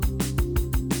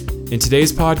In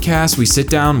today's podcast, we sit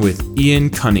down with Ian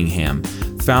Cunningham,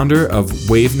 founder of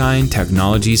Wave9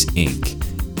 Technologies,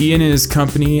 Inc. Ian and his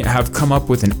company have come up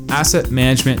with an asset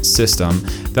management system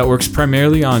that works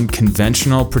primarily on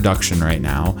conventional production right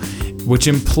now, which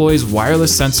employs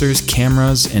wireless sensors,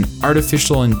 cameras, and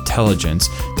artificial intelligence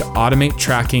to automate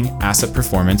tracking asset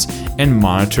performance and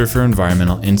monitor for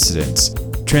environmental incidents.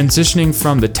 Transitioning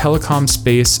from the telecom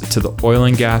space to the oil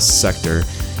and gas sector,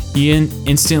 Ian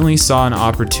instantly saw an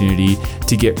opportunity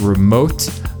to get remote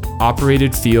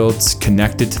operated fields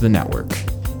connected to the network.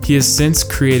 He has since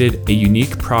created a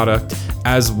unique product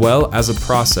as well as a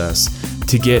process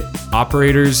to get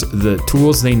operators the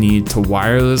tools they need to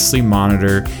wirelessly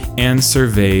monitor and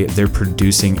survey their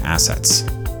producing assets.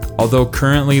 Although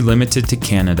currently limited to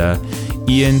Canada,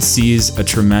 Ian sees a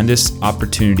tremendous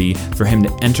opportunity for him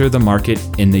to enter the market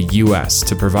in the US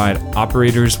to provide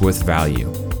operators with value.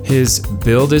 His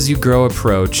build-as-you-grow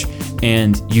approach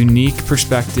and unique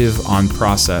perspective on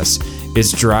process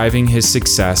is driving his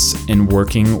success in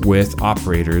working with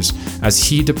operators as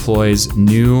he deploys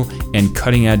new and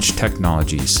cutting-edge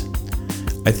technologies.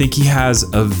 I think he has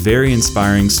a very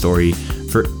inspiring story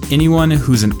for anyone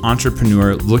who's an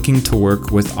entrepreneur looking to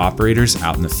work with operators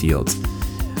out in the field.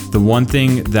 The one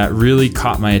thing that really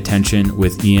caught my attention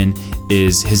with Ian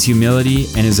is his humility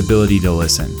and his ability to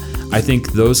listen. I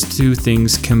think those two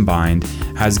things combined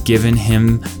has given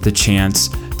him the chance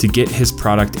to get his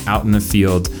product out in the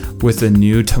field with a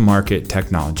new to market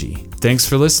technology. Thanks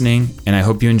for listening, and I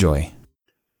hope you enjoy.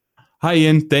 Hi,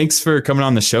 Ian. Thanks for coming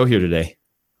on the show here today.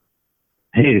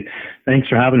 Hey, thanks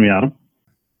for having me, Adam.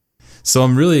 So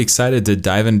I'm really excited to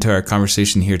dive into our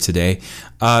conversation here today.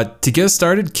 To get us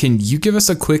started, can you give us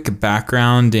a quick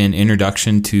background and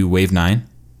introduction to Wave9?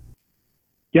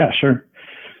 Yeah, sure.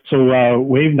 So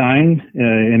Wave9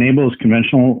 enables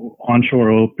conventional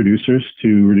onshore oil producers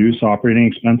to reduce operating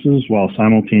expenses while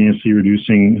simultaneously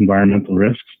reducing environmental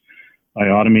risks by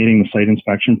automating the site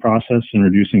inspection process and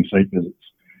reducing site visits.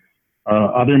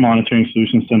 Other monitoring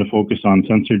solutions tend to focus on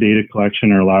sensor data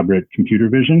collection or elaborate computer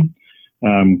vision,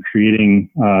 creating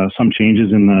some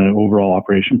changes in the overall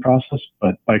operation process.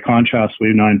 But by contrast,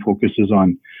 Wave9 focuses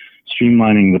on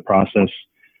streamlining the process,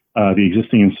 the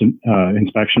existing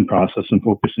inspection process, and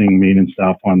focusing maintenance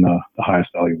staff on the highest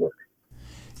value work.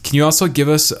 Can you also give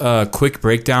us a quick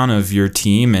breakdown of your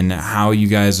team and how you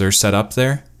guys are set up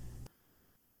there?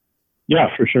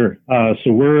 Yeah, for sure.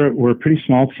 So we're a pretty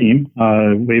small team.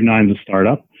 Wave9 is a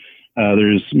startup.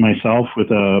 There's myself with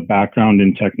a background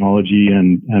in technology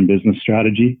and business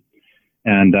strategy,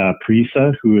 and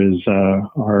Parisa, who is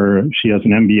she has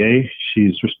an MBA.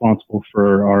 She's responsible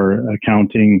for our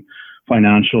accounting,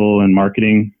 financial, and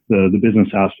marketing, the business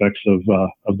aspects of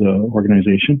the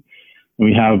organization. And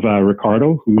we have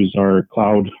Ricardo, who is our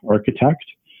cloud architect,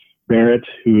 Barrett,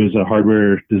 who is a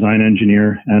hardware design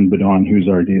engineer, and Badon, who's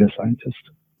our data scientist.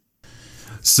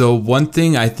 So one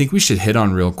thing I think we should hit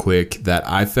on real quick that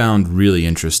I found really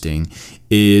interesting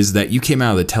is that you came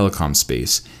out of the telecom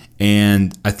space,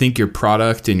 and I think your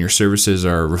product and your services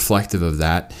are reflective of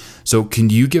that. So can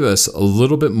you give us a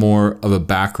little bit more of a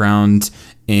background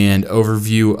and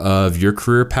overview of your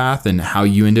career path and how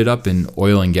you ended up in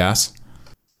oil and gas?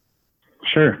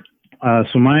 Sure.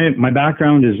 So my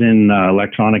background is in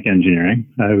electronic engineering.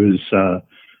 I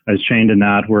was trained in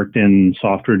that, worked in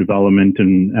software development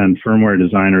and firmware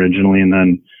design originally, and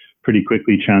then pretty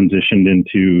quickly transitioned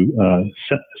into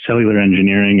cellular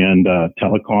engineering and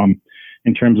telecom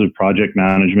in terms of project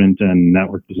management and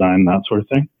network design, that sort of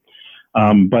thing.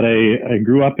 But I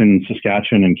grew up in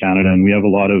Saskatchewan in Canada, and we have a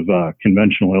lot of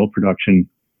conventional oil production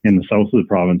in the south of the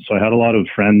province. So I had a lot of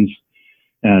friends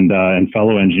and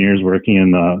fellow engineers working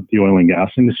in the oil and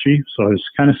gas industry. So I was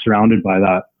kind of surrounded by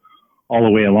that all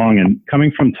the way along. And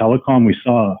coming from telecom, we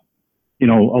saw, a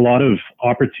lot of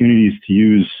opportunities to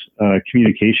use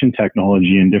communication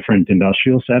technology in different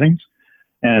industrial settings.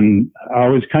 And I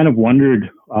always kind of wondered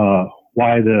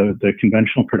why the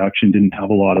conventional production didn't have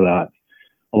a lot of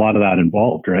that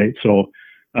involved, right? So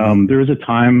there was a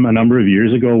time a number of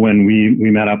years ago when we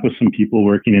met up with some people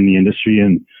working in the industry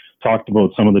and talked about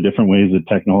some of the different ways that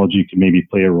technology could maybe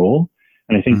play a role.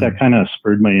 And I think that kind of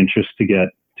spurred my interest to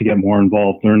get more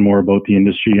involved, learn more about the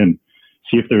industry, and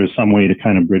see if there was some way to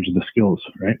kind of bridge the skills,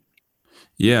 right?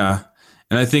 Yeah.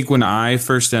 And I think when I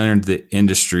first entered the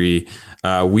industry,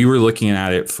 we were looking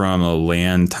at it from a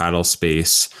land title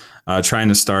space, trying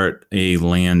to start a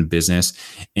land business.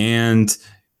 And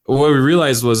what we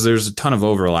realized was there's a ton of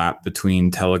overlap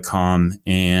between telecom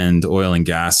and oil and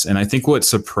gas. And I think what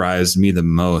surprised me the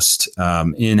most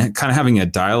in kind of having a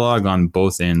dialogue on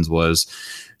both ends was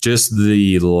just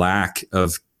the lack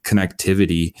of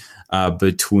connectivity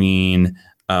between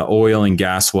oil and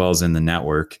gas wells in the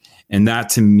network. And that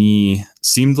to me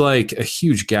seemed like a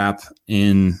huge gap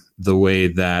in the way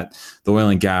that the oil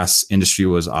and gas industry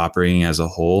was operating as a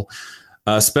whole,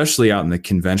 especially out in the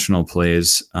conventional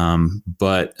plays.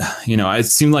 But, it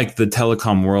seemed like the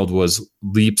telecom world was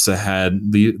leaps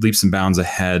and bounds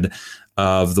ahead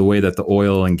of the way that the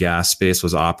oil and gas space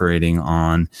was operating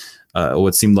on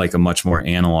what seemed like a much more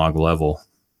analog level.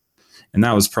 And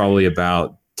that was probably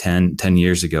about 10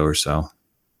 years ago or so.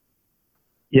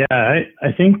 Yeah,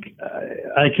 I think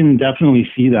I can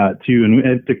definitely see that too.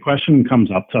 And the question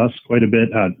comes up to us quite a bit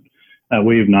at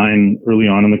Wave 9 early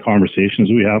on in the conversations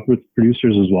we have with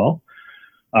producers as well.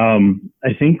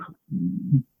 I think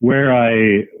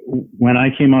when I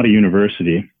came out of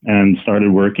university and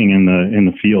started working in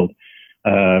the field,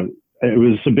 it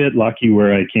was a bit lucky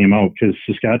where I came out because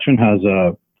Saskatchewan has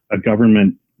a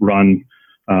government-run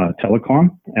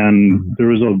telecom, and there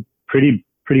was a pretty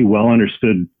well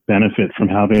understood benefit from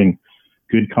having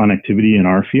good connectivity in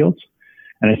our fields.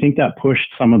 And I think that pushed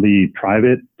some of the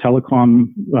private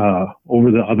telecom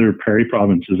over the other prairie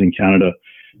provinces in Canada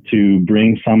to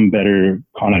bring some better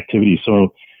connectivity.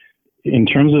 So in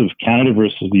terms of Canada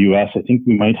versus the US, I think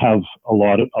we might have a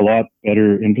lot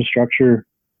better infrastructure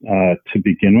to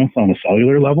begin with on a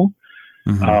cellular level.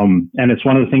 Mm-hmm. And it's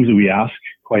one of the things that we ask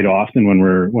quite often when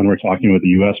we're talking with the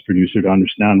US producer to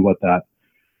understand what that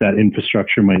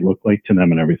infrastructure might look like to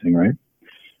them and everything, right?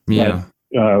 Yeah.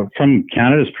 But, from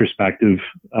Canada's perspective,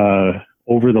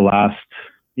 over the last,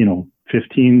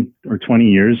 15 or 20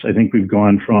 years, I think we've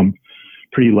gone from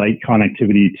pretty light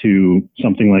connectivity to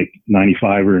something like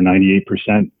 95 or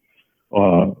 98%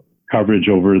 coverage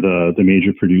over the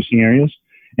major producing areas.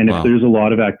 And If there's a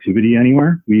lot of activity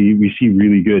anywhere, we see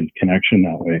really good connection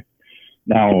that way.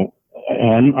 Now,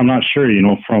 I'm not sure,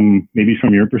 from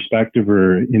your perspective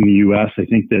or in the US, I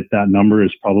think that number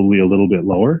is probably a little bit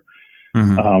lower.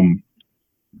 Mm-hmm.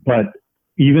 But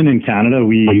even in Canada,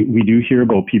 we do hear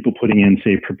about people putting in,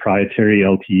 say, proprietary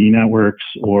LTE networks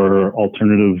or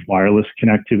alternative wireless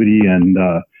connectivity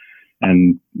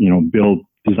and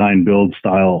design build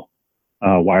style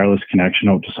wireless connection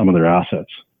out to some of their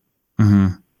assets. Mm-hmm.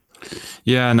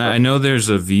 Yeah, and I know there's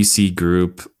a VC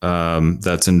group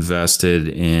that's invested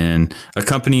in a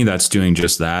company that's doing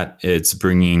just that. It's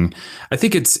bringing, I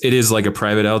think it is like a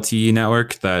private LTE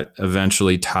network that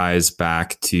eventually ties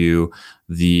back to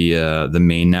the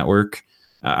main network.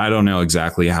 I don't know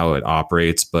exactly how it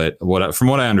operates, but from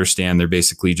what I understand, they're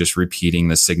basically just repeating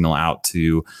the signal out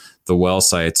to the well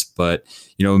sites. But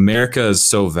America is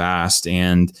so vast,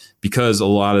 and because a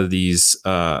lot of these,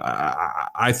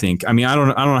 I think, I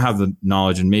don't have the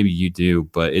knowledge, and maybe you do,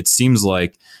 but it seems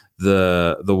like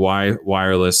the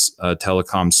wireless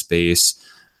telecom space,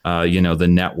 the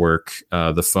network,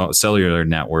 the cellular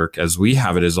network as we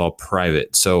have it is all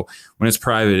private. So when it's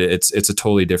private, it's a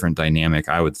totally different dynamic,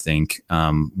 I would think,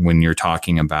 when you're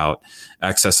talking about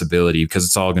accessibility, because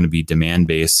it's all going to be demand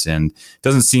based. And it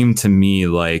doesn't seem to me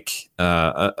like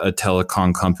a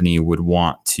telecom company would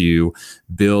want to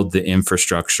build the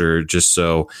infrastructure just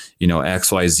so,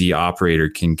 XYZ operator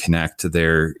can connect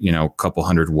their, couple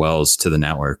hundred wells to the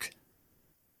network.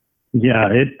 Yeah,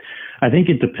 I think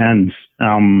it depends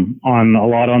on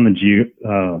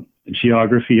the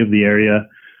geography of the area.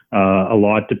 A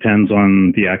lot depends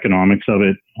on the economics of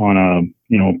it, on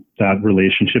that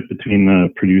relationship between the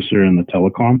producer and the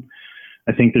telecom.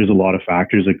 I think there's a lot of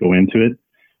factors that go into it.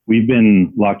 We've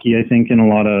been lucky, I think, in a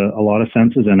lot of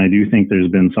senses, and I do think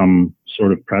there's been some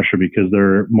sort of pressure because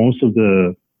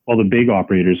the big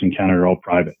operators in Canada are all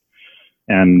private,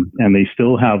 and they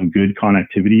still have good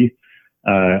connectivity.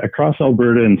 Across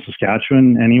Alberta and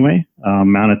Saskatchewan anyway.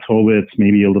 Manitoba, it's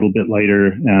maybe a little bit lighter,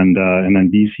 and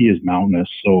then BC is mountainous.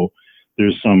 So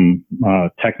there's some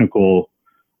technical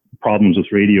problems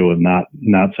with radio in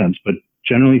that sense. But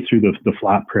generally through the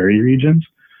flat prairie regions,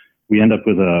 we end up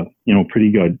with a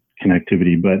pretty good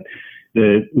connectivity. But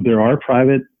there are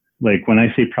private, like when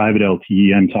I say private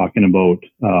LTE, I'm talking about,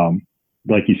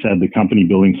 like you said, the company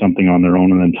building something on their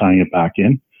own and then tying it back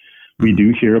in. We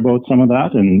do hear about some of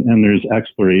that, and there's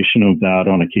exploration of that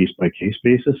on a case-by-case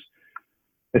basis.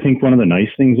 I think one of the nice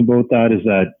things about that is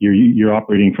that you're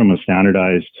operating from a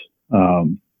standardized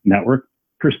network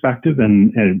perspective,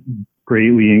 and it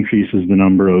greatly increases the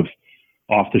number of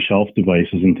off-the-shelf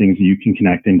devices and things that you can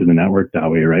connect into the network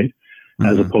that way, right? Mm-hmm.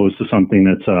 As opposed to something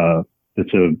that's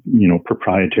a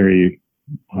proprietary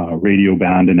radio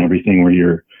band and everything, where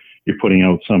you're putting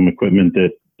out some equipment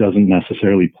that doesn't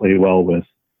necessarily play well with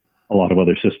a lot of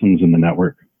other systems in the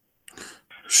network.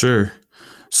 Sure.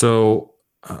 So,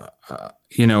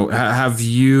 have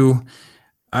you,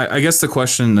 I guess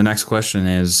the next question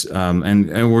is, and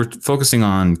we're focusing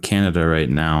on Canada right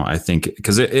now. I think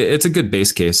because it's a good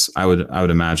base case. I would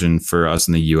imagine for us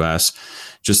in the U.S.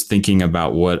 Just thinking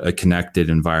about what a connected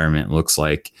environment looks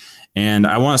like. And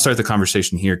I want to start the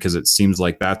conversation here because it seems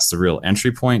like that's the real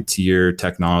entry point to your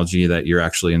technology that you're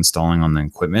actually installing on the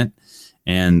equipment.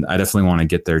 And I definitely want to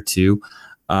get there too.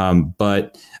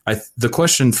 But the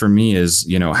question for me is,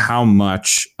 how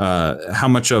much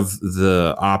of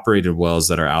the operated wells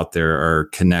that are out there are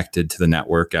connected to the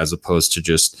network as opposed to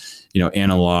just,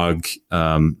 analog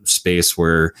space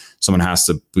where someone has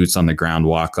to boots on the ground,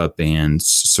 walk up and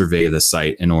survey the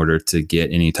site in order to get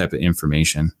any type of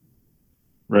information.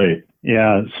 Right.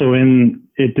 Yeah. So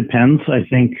it depends, I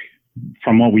think,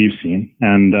 from what we've seen.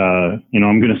 And,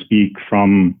 I'm going to speak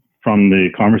from the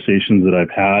conversations that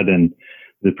I've had and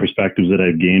the perspectives that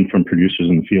I've gained from producers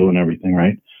in the field and everything,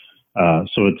 right?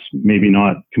 So it's maybe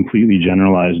not completely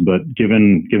generalized, but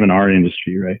given our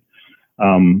industry, right?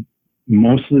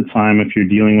 Most of the time, if you're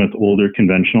dealing with older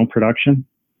conventional production,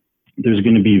 there's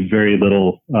going to be very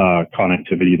little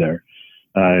connectivity there.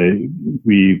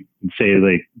 We say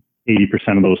like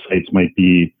 80% of those sites might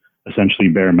be essentially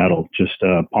bare metal, just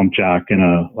a pump jack and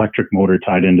an electric motor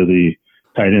tied into the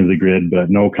grid, but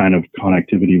no kind of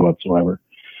connectivity whatsoever.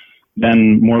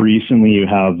 Then more recently, you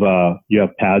have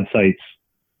pad sites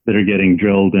that are getting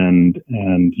drilled, and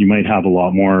you might have a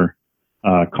lot more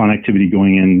connectivity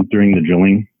going in during the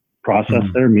drilling process.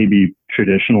 There, maybe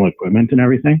traditional equipment and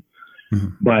everything. Mm-hmm.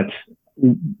 But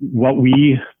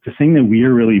the thing that we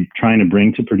are really trying to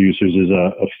bring to producers is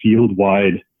a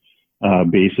field-wide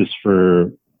basis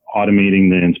for automating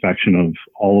the inspection of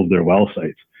all of their well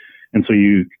sites. And so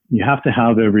you have to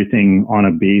have everything on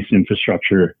a base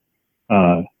infrastructure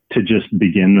to just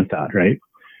begin with that, right?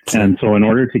 And so in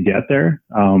order to get there,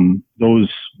 those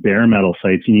bare metal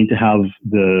sites, you need to have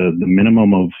the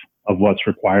minimum of what's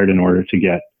required in order to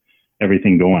get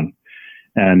everything going.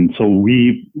 And so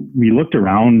we looked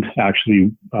around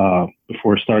actually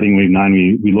before starting Wave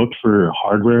 9, we looked for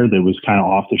hardware that was kind of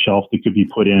off the shelf that could be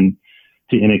put in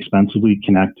to inexpensively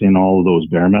connect in all of those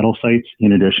bare metal sites,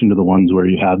 in addition to the ones where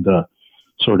you had the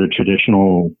sort of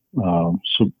traditional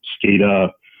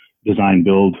SCADA design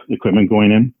build equipment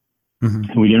going in.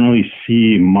 Mm-hmm. We didn't really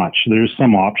see much. There's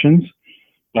some options,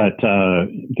 but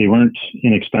they weren't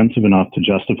inexpensive enough to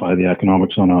justify the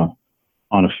economics on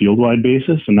a field-wide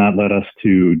basis, and that led us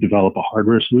to develop a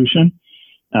hardware solution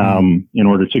in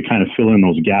order to kind of fill in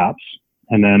those gaps.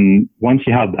 And then once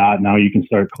you have that, now you can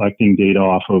start collecting data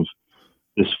off of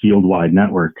this field-wide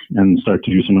network and start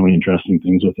to do some really interesting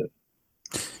things with it.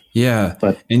 Yeah.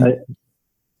 But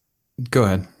go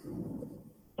ahead.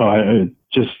 I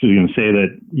just going to say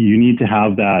that you need to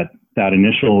have that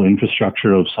initial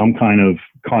infrastructure of some kind of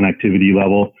connectivity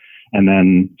level, and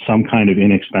then some kind of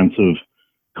inexpensive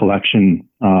collection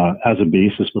as a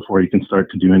basis before you can start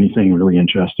to do anything really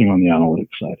interesting on the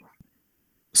analytics side.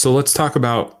 So let's talk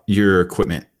about your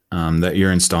equipment that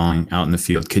you're installing out in the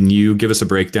field. Can you give us a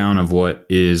breakdown of what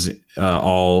is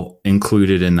all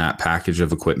included in that package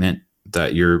of equipment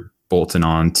that you're bolting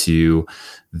on to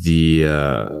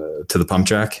the pump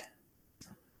jack?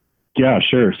 Yeah,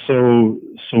 sure. So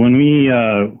when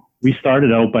we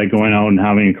started out by going out and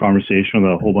having a conversation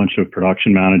with a whole bunch of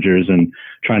production managers and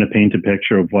trying to paint a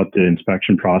picture of what the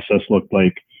inspection process looked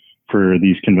like for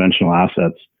these conventional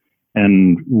assets.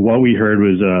 And what we heard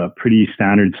was a pretty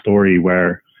standard story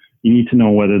where you need to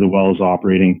know whether the well is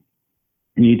operating.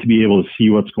 You need to be able to see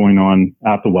what's going on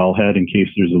at the wellhead in case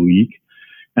there's a leak.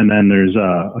 And then there's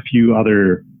a few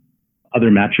other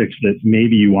metrics that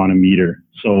maybe you want to meter.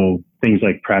 So things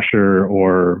like pressure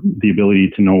or the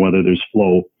ability to know whether there's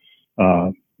flow,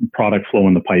 product flow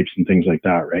in the pipes and things like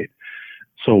that, right?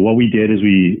 So what we did is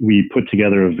we put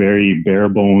together a very bare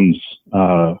bones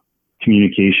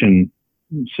communication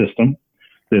system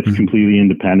that's mm-hmm. completely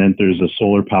independent. There's a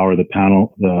solar power, the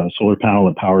solar panel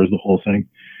that powers the whole thing.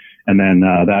 And then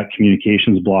that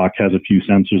communications block has a few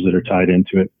sensors that are tied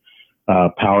into it.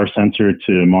 Power sensor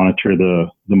to monitor the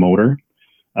motor,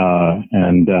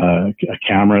 and a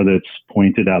camera that's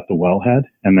pointed at the wellhead.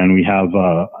 And then we have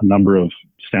a number of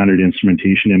standard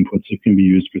instrumentation inputs that can be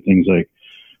used for things like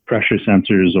pressure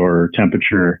sensors or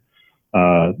temperature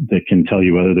that can tell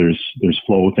you whether there's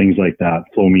flow, things like that,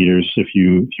 flow meters if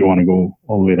you want to go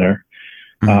all the way there.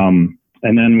 Mm-hmm.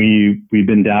 And then we've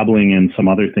been dabbling in some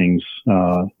other things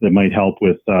that might help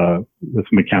with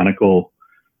mechanical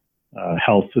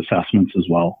health assessments as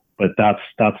well. But that's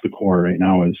the core right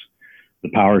now is the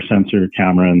power sensor,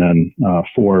 camera, and then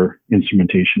 4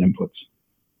 instrumentation inputs.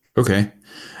 Okay.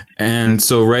 And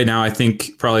so right now, I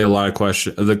think probably a lot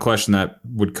of the question that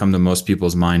would come to most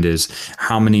people's mind is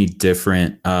how many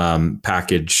different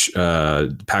packages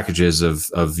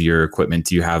of your equipment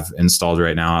do you have installed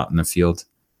right now out in the field?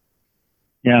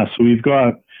 Yeah, so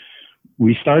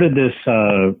we started this,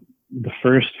 the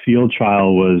first field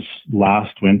trial was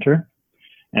last winter.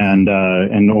 And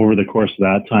over the course of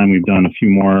that time, we've done a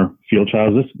few more field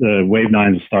trials. The Wave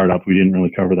 9 is a startup. We didn't really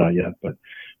cover that yet, but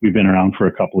we've been around for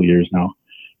a couple of years now.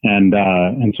 And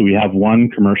so we have one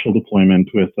commercial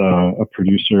deployment with a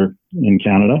producer in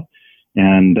Canada.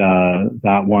 And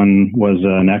that one was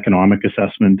an economic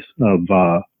assessment of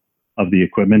the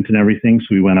equipment and everything.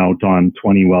 So we went out on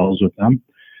 20 wells with them.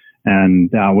 And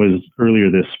that was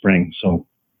earlier this spring. So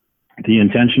the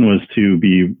intention was to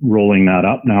be rolling that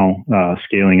up now,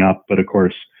 scaling up. But of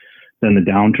course, then the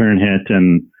downturn hit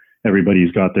and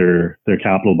everybody's got their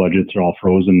capital budgets are all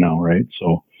frozen now, right?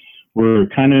 So we're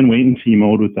kind of in wait and see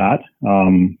mode with that.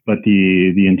 But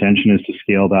the intention is to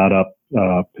scale that up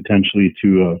potentially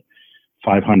to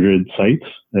 500 sites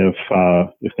if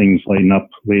things lighten up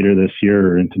later this year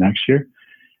or into next year.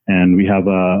 And we have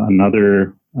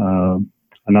another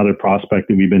prospect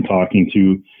that we've been talking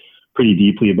to pretty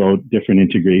deeply about different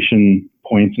integration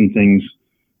points and things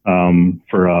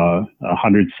for a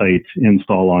 100-site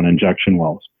install on injection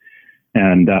wells.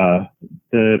 And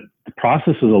the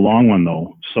process is a long one,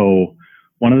 though. So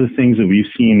one of the things that we've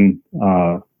seen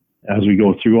as we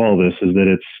go through all this is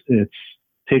that it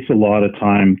takes a lot of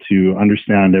time to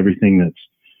understand everything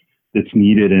that's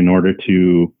needed in order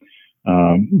to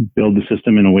build the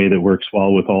system in a way that works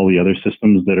well with all the other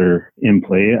systems that are in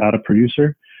play at a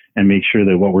producer, and make sure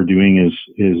that what we're doing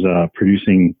is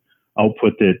producing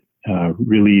output that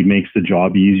really makes the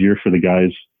job easier for the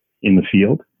guys in the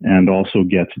field, and also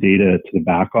gets data to the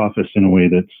back office in a way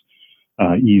that's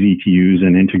easy to use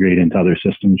and integrate into other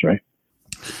systems, right?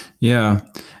 Yeah.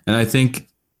 And I think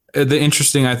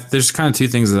there's kind of two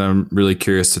things that I'm really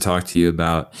curious to talk to you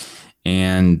about.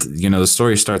 And, the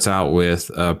story starts out with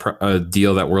a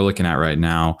deal that we're looking at right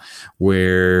now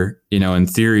where, in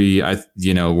theory,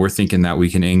 we're thinking that we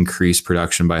can increase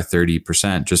production by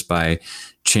 30% just by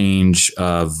change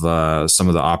of some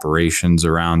of the operations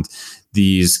around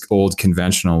these old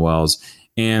conventional wells.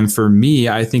 And for me,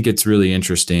 I think it's really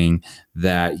interesting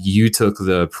that you took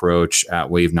the approach at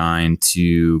Wave 9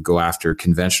 to go after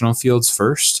conventional fields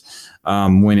first,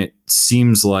 when it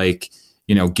seems like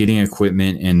getting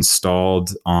equipment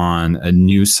installed on a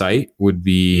new site would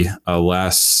be a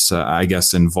less,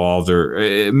 involved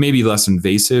or maybe less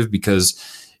invasive because,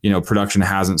 production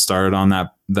hasn't started on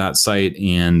that site,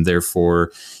 and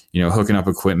therefore, hooking up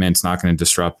equipment's not going to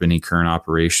disrupt any current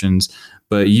operations.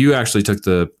 But you actually took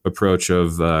the approach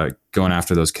of going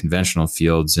after those conventional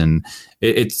fields, and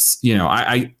it's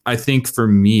I think for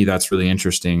me that's really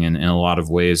interesting in a lot of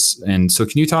ways. And so,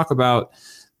 can you talk about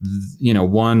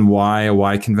one,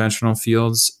 why conventional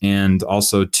fields, and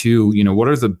also two, what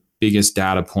are the biggest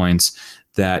data points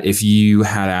that if you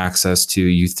had access to,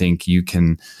 you think you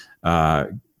can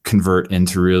convert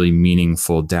into really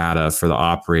meaningful data for the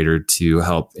operator to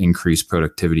help increase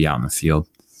productivity out in the field?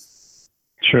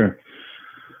 Sure.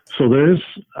 So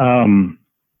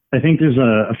I think there's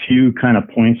a few kind of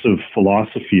points of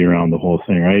philosophy around the whole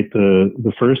thing, right?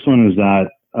 The first one is that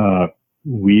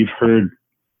we've heard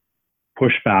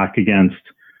pushback against,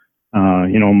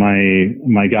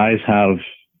 my guys have,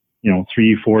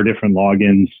 3-4 different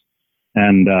logins,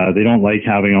 and they don't like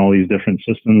having all these different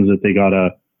systems that they got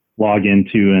to log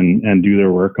into and do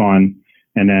their work on.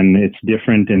 And then it's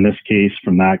different in this case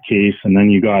from that case. And then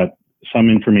you got some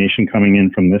information coming in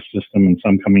from this system and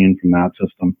some coming in from that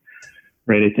system,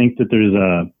 right? I think that there's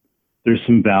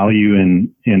some value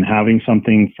in having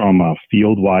something from a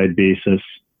field-wide basis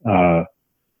that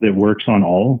works on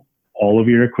all of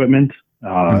your equipment.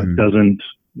 It doesn't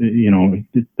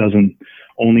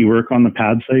only work on the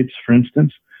pad sites, for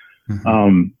instance.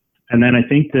 Mm-hmm. And then I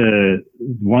think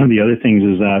one of the other things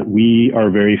is that we are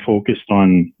very focused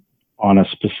on a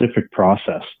specific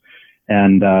process,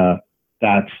 and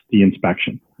that's the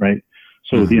inspection, right?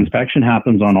 So mm-hmm. The inspection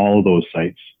happens on all of those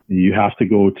sites. You have to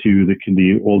go to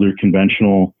the older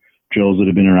conventional drills that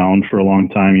have been around for a long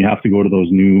time. You have to go to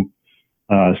those new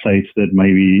sites that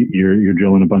maybe you're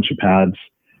drilling a bunch of pads,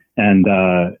 and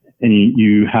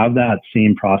you have that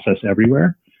same process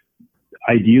everywhere.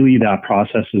 Ideally, that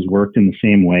process is worked in the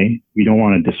same way. We don't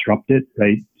want to disrupt it,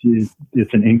 right?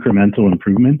 It's an incremental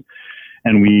improvement.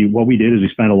 And what we did is we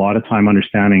spent a lot of time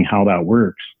understanding how that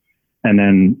works, and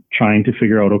then trying to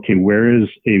figure out, okay, where is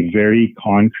a very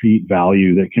concrete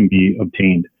value that can be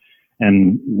obtained?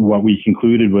 And what we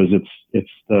concluded was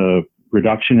it's the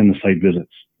reduction in the site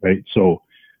visits, right? So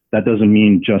that doesn't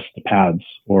mean just the pads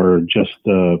or just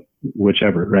the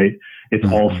whichever, right? It's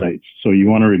all sites. So you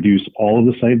want to reduce all of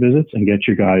the site visits and get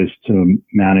your guys to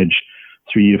manage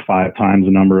 3 to 5 times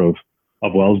the number of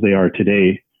wells they are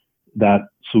today. That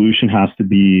solution has to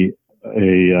be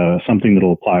something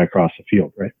that'll apply across the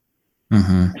field, right?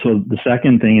 So the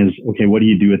second thing is, okay, what do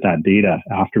you do with that data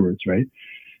afterwards, right?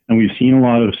 And we've seen a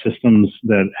lot of systems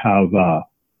that have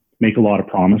make a lot of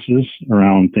promises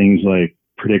around things like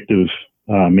predictive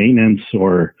maintenance,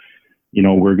 or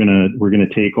we're gonna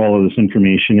take all of this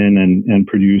information in and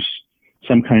produce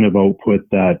some kind of output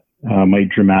that might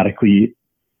dramatically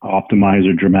optimize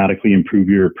or dramatically improve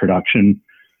your production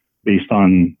based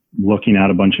on looking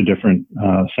at a bunch of different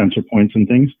sensor points and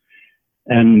things.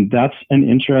 And that's an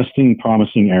interesting,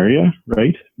 promising area,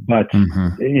 right? But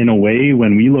in a way,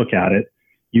 when we look at it,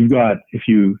 you've got, if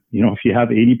you have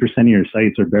 80% of your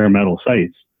sites are bare metal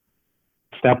sites,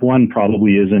 step one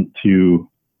probably isn't to,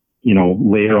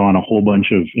 layer on a whole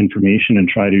bunch of information and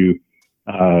try to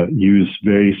use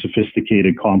very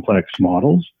sophisticated, complex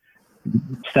models.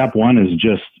 Step one is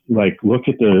just like, look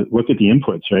at the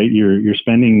inputs, right? You're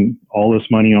spending all this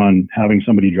money on having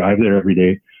somebody drive there every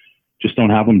day. Just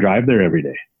don't have them drive there every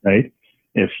day, right?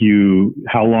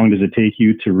 How long does it take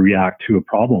you to react to a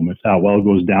problem? If that well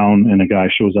goes down and a guy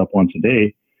shows up once a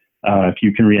day, if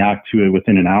you can react to it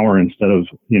within an hour instead of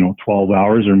 12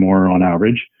 hours or more on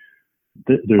average,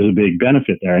 there's a big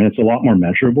benefit there, and it's a lot more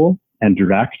measurable and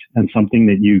direct and something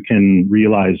that you can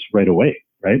realize right away,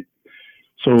 right?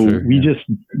 So we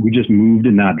just moved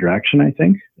in that direction. I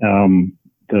think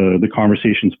the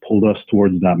conversations pulled us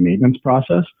towards that maintenance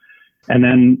process, and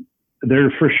then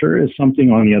there for sure is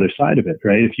something on the other side of it,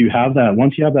 right? If you have that,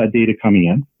 once you have that data coming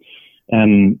in,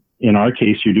 and in our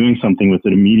case, you're doing something with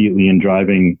it immediately and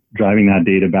driving that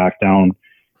data back down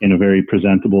in a very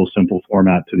presentable, simple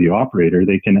format to the operator,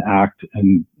 they can act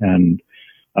and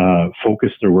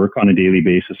focus their work on a daily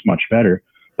basis much better.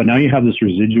 But now you have this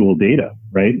residual data,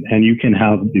 right? And you can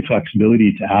have the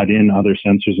flexibility to add in other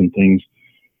sensors and things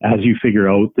as you figure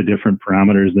out the different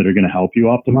parameters that are going to help you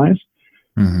optimize.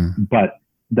 But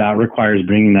that requires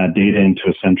bringing that data into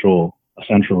a central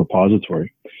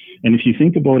repository. And if you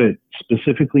think about it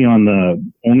specifically on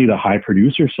only the high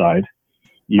producer side,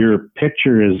 your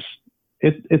picture is,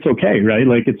 it's okay, right?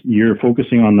 Like you're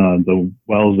focusing on the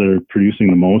wells that are producing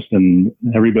the most, and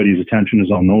everybody's attention is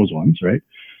on those ones, right?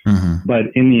 But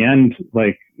in the end,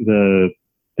 like the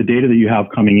data that you have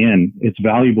coming in, it's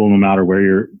valuable no matter where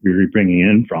you're bringing it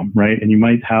in from, right? And you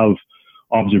might have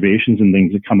observations and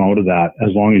things that come out of that,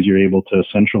 as long as you're able to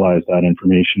centralize that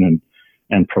information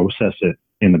and process it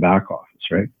in the back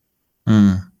office, right?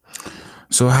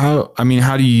 So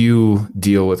how do you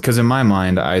deal with, because in my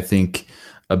mind, I think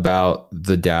about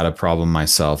the data problem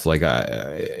myself. Like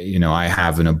I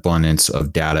have an abundance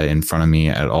of data in front of me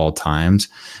at all times,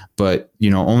 but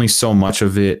only so much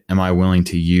of it am I willing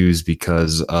to use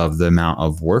because of the amount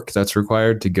of work that's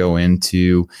required to go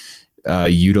into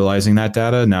utilizing that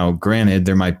data. Now, granted,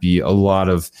 there might be a lot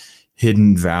of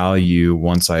hidden value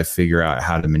once I figure out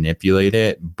how to manipulate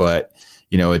it, but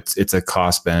it's a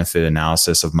cost benefit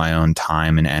analysis of my own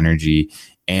time and energy.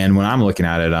 And when I'm looking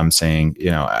at it, I'm saying,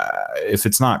 if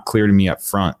it's not clear to me up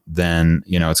front, then,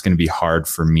 it's going to be hard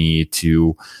for me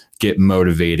to get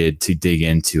motivated to dig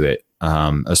into it,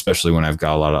 especially when I've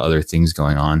got a lot of other things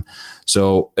going on.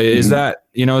 So is that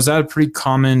a pretty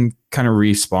common kind of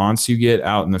response you get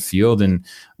out in the field? And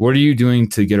what are you doing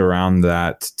to get around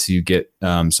that, to get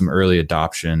some early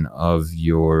adoption of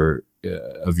your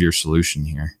solution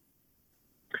here?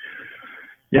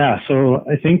 Yeah, so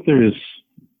I think there's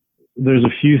a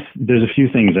few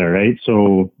things there, right?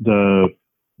 So the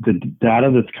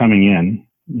data that's coming in,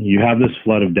 you have this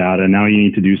flood of data. Now you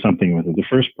need to do something with it. The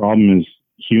first problem is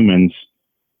humans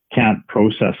can't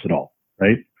process it all,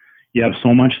 right? You have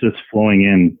so much that's flowing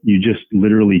in, you just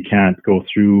literally can't go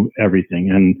through everything.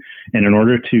 And in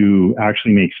order to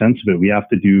actually make sense of it, we have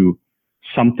to do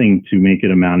something to make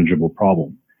it a manageable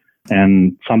problem.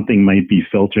 And something might be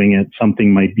filtering it.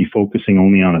 Something might be focusing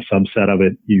only on a subset of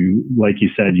it. Like you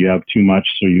said, you have too much,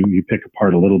 so you pick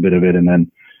apart a little bit of it and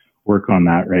then work on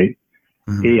that, right?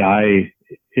 AI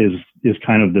is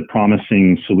kind of the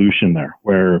promising solution there,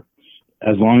 where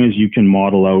as long as you can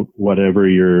model out whatever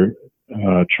you're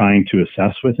trying to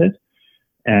assess with it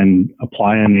and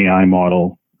apply an AI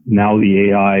model, now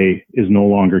the AI is no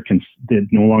longer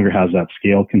has that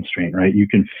scale constraint, right? You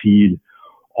can feed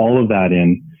all of that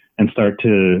in and start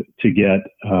to get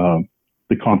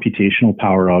the computational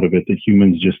power out of it that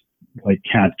humans just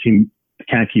can't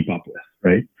keep up with,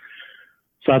 right?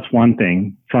 So that's one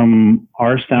thing. From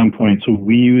our standpoint, so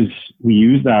we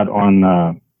use that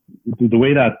on the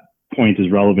way that point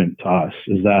is relevant to us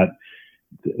is that,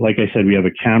 like I said, we have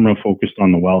a camera focused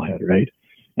on the wellhead, right?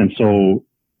 And so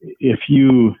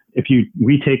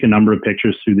we take a number of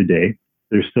pictures through the day,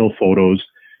 there's still photos,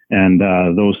 and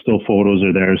those still photos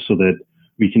are there so that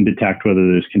we can detect whether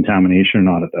there's contamination or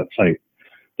not at that site.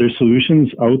 There's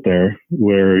solutions out there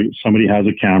where somebody has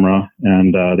a camera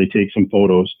and they take some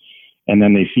photos and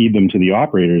then they feed them to the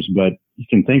operators. But you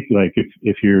can think, like,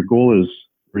 if your goal is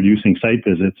reducing site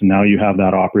visits and now you have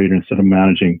that operator, instead of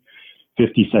managing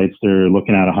 50 sites, they're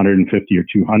looking at 150 or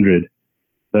 200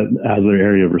 that as their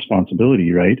area of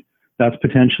responsibility, right? That's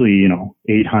potentially,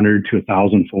 800 to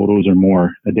 1,000 photos or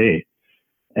more a day.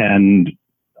 And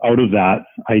out of that,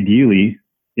 ideally,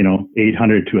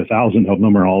 800 to 1,000 of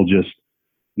them are all just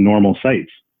normal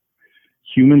sites.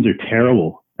 Humans are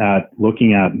terrible at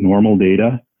looking at normal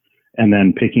data and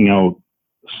then picking out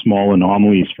small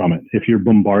anomalies from it. If you're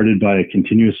bombarded by a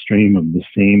continuous stream of the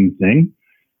same thing,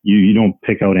 you don't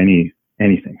pick out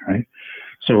anything, right?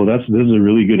 So this is a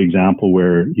really good example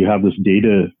where you have this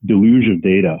deluge of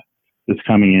data that's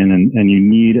coming in, and you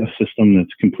need a system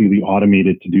that's completely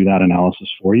automated to do that analysis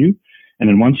for you. And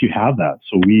then once you have that,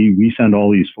 so we send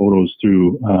all these photos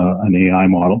through an AI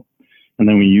model, and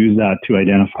then we use that to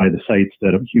identify the sites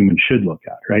that a human should look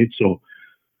at, right? So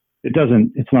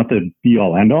it's not the be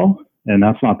all end all, and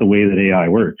that's not the way that AI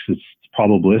works. It's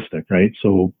probabilistic, right?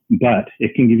 So, but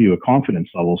it can give you a confidence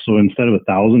level. So instead of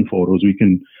 1,000 photos, we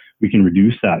can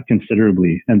reduce that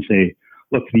considerably and say,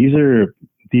 look, these are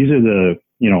the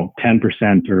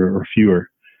 10% or fewer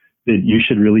that you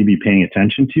should really be paying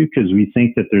attention to, because we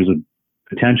think that there's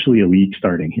potentially a leak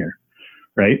starting here,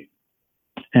 right?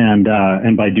 And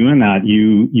by doing that,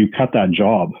 you cut that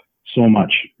job so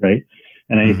much, right?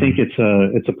 And I think it's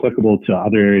applicable to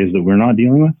other areas that we're not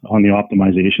dealing with. On the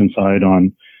optimization side,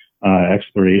 on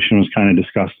exploration was kind of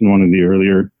discussed in one of the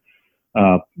earlier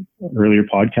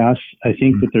podcasts. I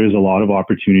think that there's a lot of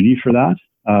opportunity for that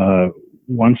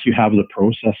once you have the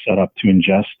process set up to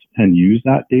ingest and use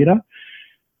that data.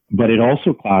 But it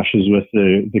also clashes with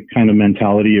the kind of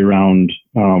mentality around,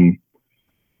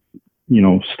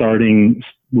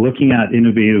 looking at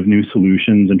innovative new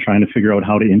solutions and trying to figure out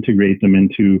how to integrate them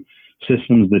into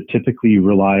systems that typically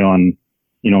rely on,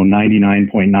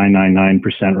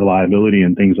 99.999% reliability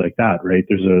and things like that, right?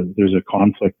 There's a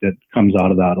conflict that comes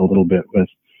out of that a little bit with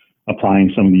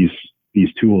applying some of these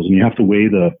tools, and you have to weigh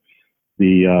the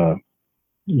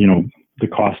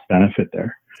cost benefit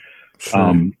there.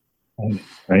 Sure.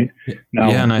 Right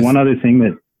now, one other thing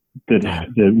that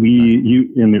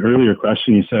you in the earlier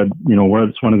question, you said, where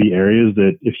it's one of the areas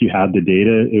that if you had the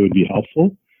data, it would be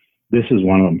helpful. This is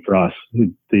one of them for us.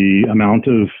 The amount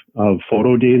of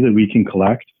photo data that we can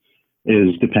collect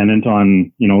is dependent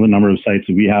on, the number of sites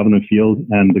that we have in the field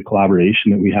and the collaboration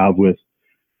that we have with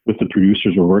the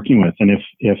producers we're working with. And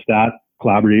if that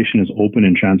collaboration is open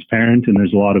and transparent and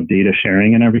there's a lot of data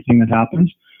sharing and everything that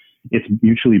happens, it's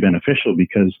mutually beneficial,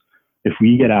 because if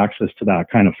we get access to that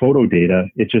kind of photo data,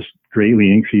 it just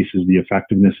greatly increases the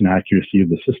effectiveness and accuracy of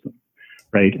the system,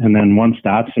 right? And then once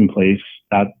that's in place,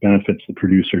 that benefits the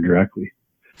producer directly.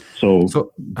 So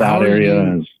that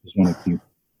area is one of the.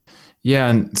 Yeah,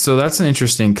 and so that's an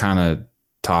interesting kind of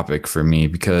topic for me,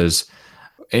 because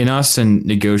in us and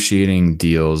negotiating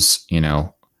deals,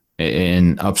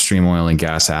 in upstream oil and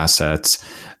gas assets,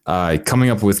 coming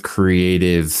up with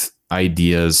creative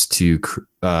ideas to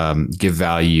give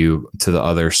value to the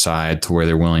other side to where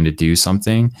they're willing to do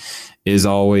something is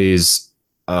always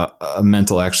a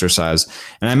mental exercise.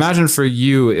 And I imagine for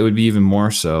you, it would be even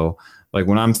more so. Like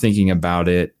when I'm thinking about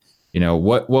it,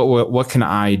 what can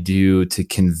I do to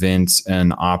convince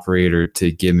an operator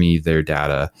to give me their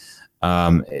data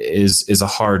is a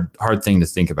hard thing to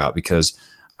think about, because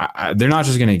they're not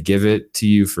just going to give it to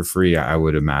you for free, I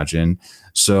would imagine.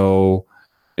 So,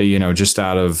 just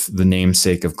out of the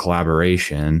namesake of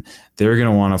collaboration, they're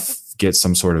going to want to get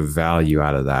some sort of value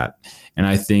out of that. And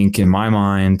I think in my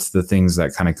mind, the things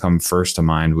that kind of come first to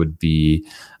mind would be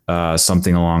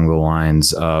something along the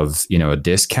lines of, a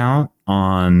discount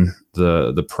on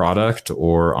the product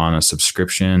or on a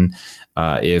subscription.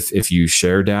 If you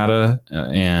share data,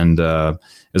 and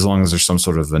as long as there's some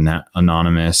sort of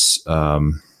anonymous,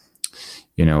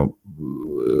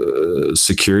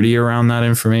 security around that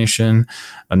information.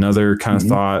 Another kind of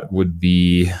thought would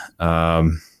be, I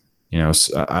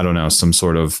don't know, some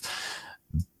sort of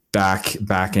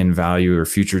back end value or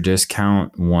future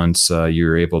discount once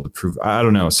you're able to prove. I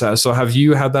don't know. So have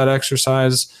you had that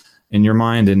exercise in your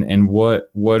mind, and what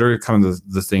are kind of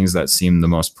the things that seem the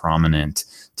most prominent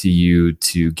to you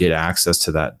to get access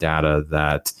to that data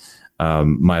that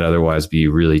might otherwise be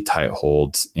really tight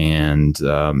holds and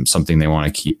something they want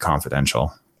to keep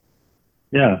confidential.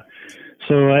 Yeah.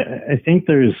 So I think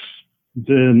there's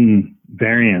been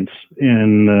variance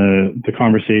in the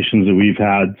conversations that we've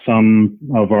had. Some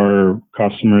of our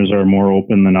customers are more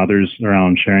open than others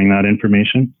around sharing that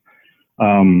information.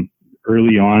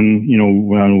 Early on,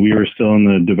 when we were still in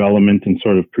the development and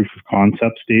sort of proof of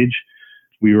concept stage,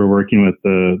 we were working with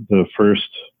the first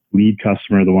lead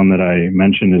customer, the one that I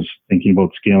mentioned is thinking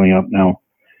about scaling up now.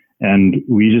 And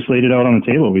we just laid it out on the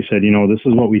table. We said, this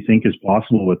is what we think is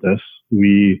possible with this.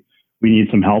 We need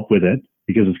some help with it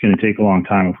because it's going to take a long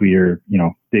time if we are,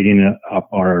 digging it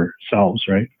up ourselves,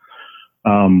 right?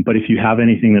 But if you have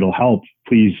anything that'll help,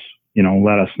 please,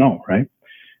 let us know, right?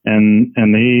 And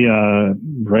they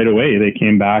right away they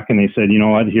came back and they said, you know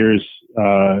what, here's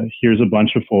a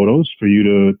bunch of photos for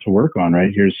you to work on,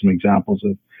 right? Here's some examples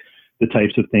of the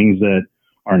types of things that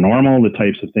are normal, the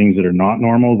types of things that are not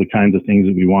normal, the kinds of things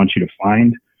that we want you to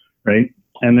find, right?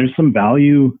 And there's some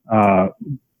value,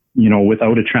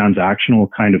 without a transactional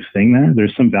kind of thing there.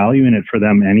 There's some value in it for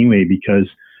them anyway, because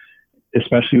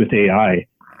especially with AI,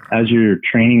 as you're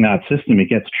training that system, it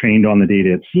gets trained on the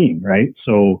data it's seeing, right?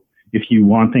 So if you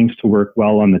want things to work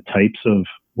well on the types of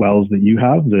wells that you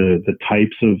have, the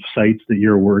types of sites that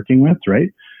you're working with,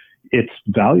 right? It's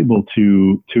valuable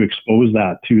to expose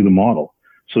that to the model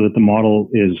so that the model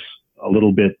is a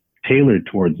little bit tailored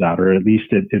towards that, or at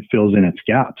least it fills in its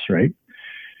gaps, right?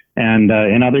 And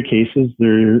in other cases,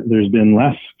 there's been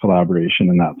less collaboration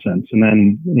in that sense. And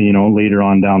then, later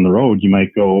on down the road, you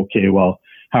might go, okay, well,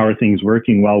 how are things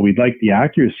working? Well, we'd like the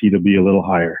accuracy to be a little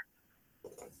higher.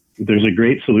 There's a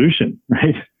great solution,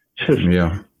 right? Just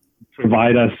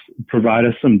provide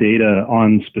us some data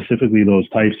on specifically those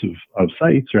types of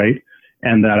sites, right?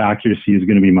 And that accuracy is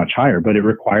going to be much higher, but it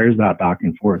requires that back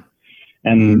and forth.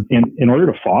 And in order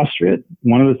to foster it,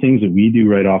 one of the things that we do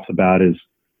right off the bat is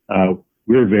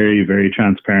we're very, very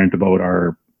transparent about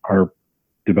our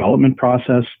development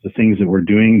process, the things that we're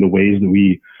doing, the ways that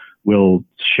we will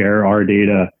share our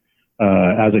data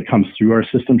as it comes through our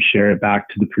system, share it back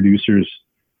to the producers'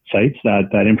 sites.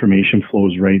 That information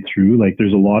flows right through. Like,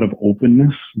 there's a lot of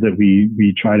openness that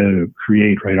we try to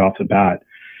create right off the bat.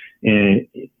 And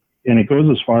it goes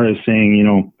as far as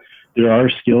saying, there are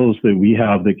skills that we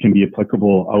have that can be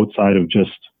applicable outside of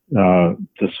just the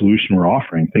solution we're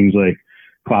offering. Things like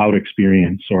cloud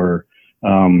experience or,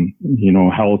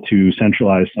 how to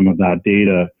centralize some of that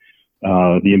data,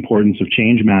 the importance of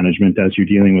change management as you're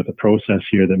dealing with a process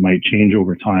here that might change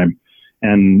over time,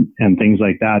 and things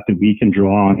like that we can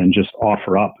draw on and just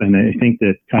offer up. And I think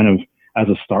that kind of as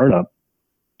a startup,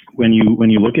 when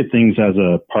you look at things as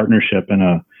a partnership and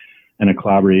a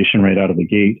collaboration right out of the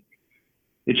gate,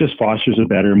 it just fosters a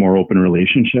better, more open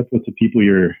relationship with the people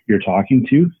you're talking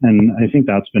to. And I think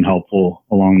that's been helpful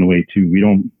along the way too. We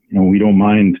don't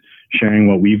mind sharing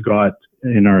what we've got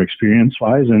in our experience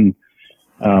wise, and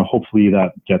hopefully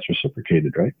that gets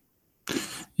reciprocated, right?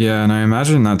 Yeah. And I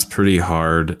imagine that's pretty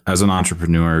hard as an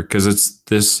entrepreneur, because it's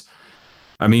this,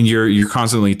 you're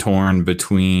constantly torn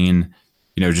between,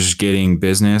 just getting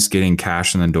business, getting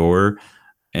cash in the door,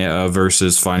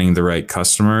 versus finding the right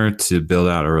customer to build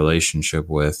out a relationship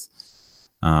with.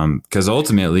 Because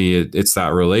ultimately it's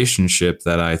that relationship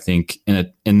that I think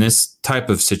in this type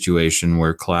of situation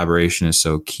where collaboration is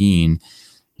so keen,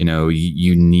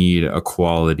 you need a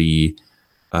quality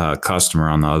customer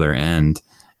on the other end.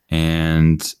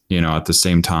 And, at the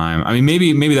same time,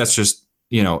 maybe that's just,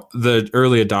 the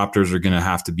early adopters are going to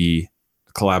have to be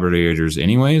collaborators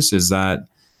anyways. Is that,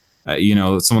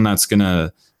 someone that's going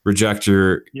to reject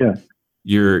your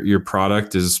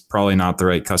product is probably not the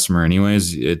right customer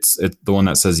anyways. It's the one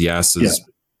that says yes is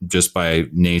just by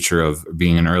nature of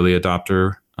being an early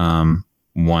adopter,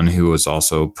 one who is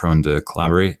also prone to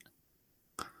collaborate.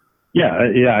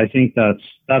 Yeah, I think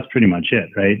that's pretty much it,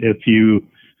 right? If you,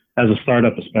 as a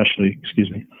startup especially,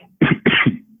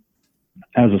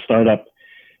 as a startup,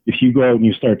 if you go out and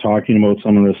you start talking about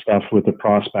some of this stuff with a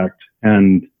prospect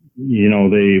and,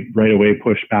 they right away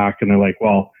push back and they're like,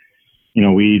 well,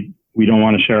 we don't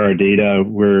want to share our data.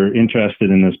 We're interested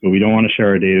in this, but we don't want to share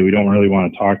our data. We don't really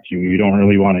want to talk to you. We don't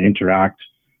really want to interact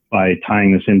by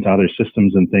tying this into other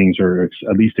systems and things, or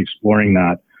at least exploring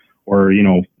that, or,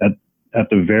 at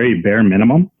the very bare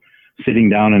minimum, sitting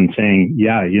down and saying,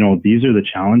 these are the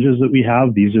challenges that we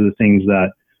have. These are the things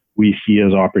that we see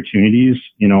as opportunities,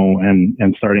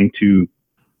 and starting to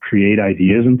create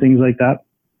ideas and things like that.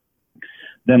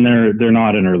 Then they're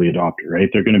not an early adopter, right?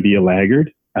 They're going to be a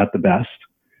laggard at the best.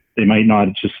 They might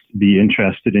not just be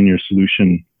interested in your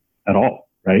solution at all,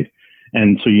 right?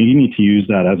 And so you need to use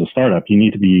that as a startup. You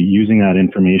need to be using that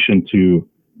information to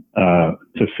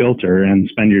filter and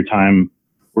spend your time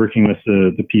working with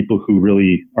the people who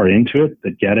really are into it,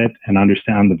 that get it and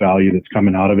understand the value that's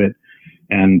coming out of it,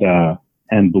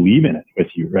 and believe in it with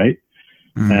you, right?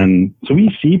 Mm-hmm. And so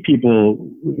we see people,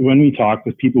 when we talk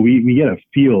with people, we get a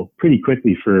feel pretty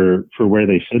quickly for where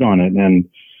they sit on it. And,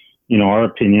 our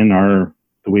opinion,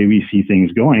 the way we see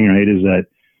things going, right, is that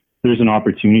there's an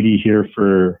opportunity here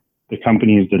for the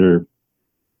companies that are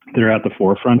at the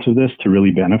forefront of this to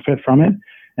really benefit from it.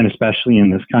 And especially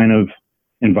in this kind of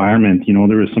environment,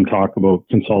 there was some talk about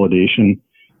consolidation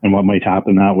and what might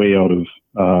happen that way out of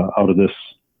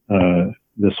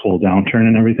this whole downturn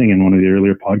and everything in one of the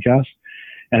earlier podcasts.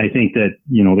 And I think that,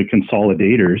 the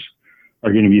consolidators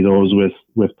are going to be those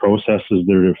with processes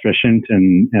that are efficient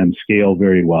and scale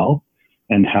very well,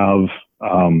 and have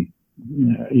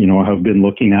been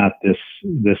looking at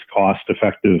this cost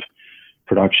effective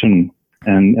production,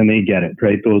 and they get it,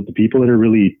 right? The people that are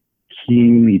really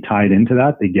keenly tied into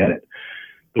that, they get it.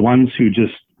 The ones who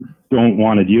just don't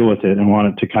want to deal with it and want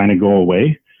it to kind of go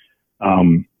away,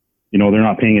 they're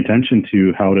not paying attention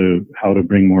to how to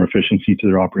bring more efficiency to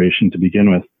their operation to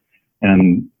begin with.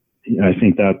 And I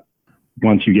think that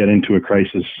once you get into a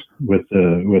crisis with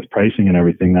pricing and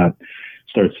everything, that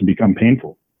starts to become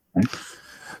painful, right?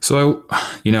 So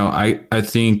I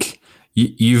think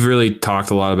you've really talked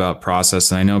a lot about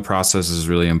process, and I know process is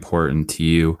really important to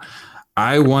you.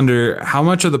 I wonder how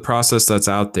much of the process that's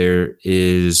out there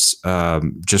is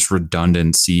just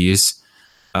redundancies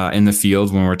in the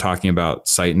field when we're talking about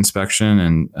site inspection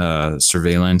and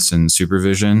surveillance and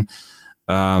supervision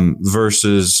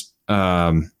versus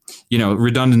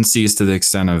redundancies to the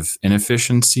extent of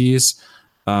inefficiencies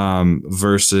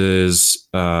versus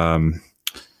I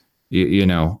don't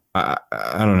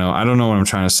know. I don't know what I'm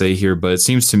trying to say here, but it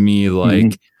seems to me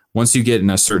like once you get in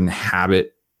a certain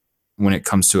habit when it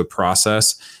comes to a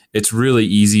process, it's really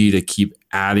easy to keep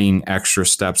adding extra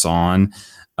steps on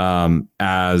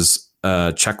as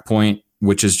a checkpoint,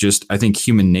 which is just, I think,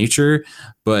 human nature.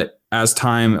 But as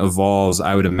time evolves,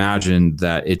 I would imagine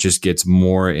that it just gets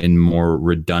more and more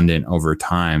redundant over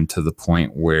time to the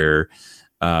point where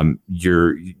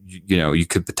you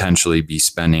could potentially be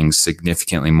spending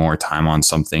significantly more time on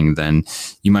something than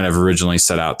you might have originally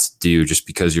set out to do, just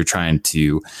because you're trying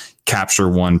to capture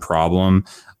one problem.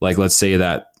 Like, let's say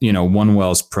that, one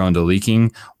well is prone to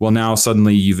leaking. Well, now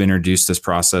suddenly you've introduced this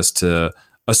process to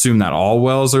assume that all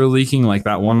wells are leaking like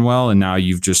that one well. And now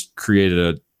you've just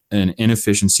created an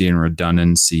inefficiency and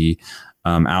redundancy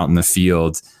out in the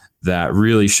field that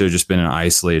really should have just been an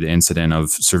isolated incident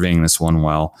of surveying this one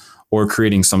well, or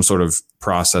creating some sort of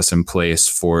process in place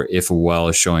for if a well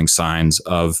is showing signs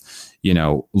of,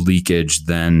 leakage,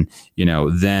 then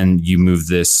you move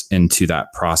this into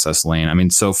that process lane. I mean,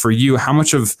 so for you, how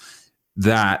much of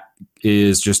that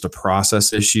is just a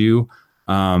process issue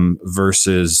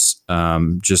versus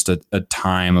just a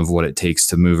time of what it takes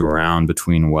to move around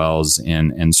between wells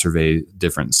and survey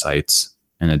different sites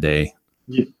in a day?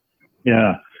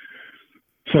 Yeah.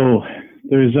 So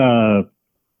there's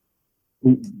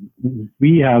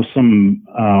we have some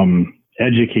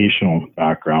educational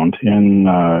background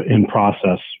in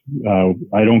process.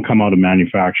 I don't come out of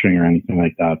manufacturing or anything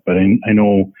like that, but I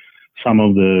know some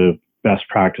of the best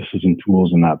practices and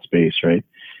tools in that space, right?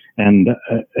 And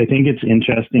I think it's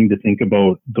interesting to think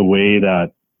about the way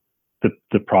that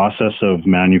the process of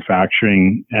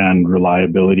manufacturing and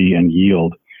reliability and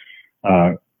yield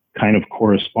kind of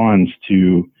corresponds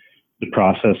to the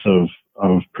process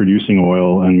of producing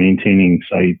oil and maintaining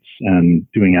sites and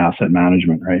doing asset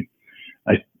management, right?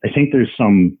 I think there's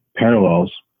some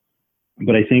parallels,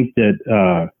 but I think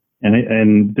that,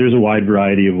 and there's a wide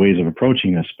variety of ways of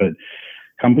approaching this, but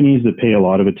companies that pay a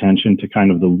lot of attention to kind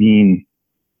of the lean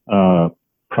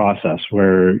process,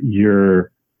 where you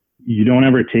don't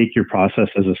ever take your process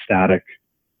as a static,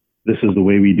 this is the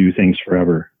way we do things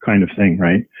forever kind of thing,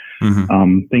 right?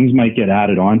 Mm-hmm. Things might get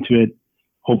added onto it.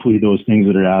 Hopefully those things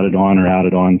that are added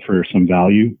on for some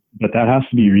value, but that has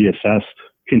to be reassessed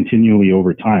continually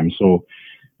over time. So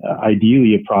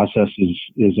ideally, a process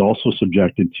is also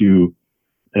subjected to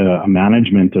a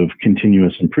management of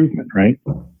continuous improvement, right?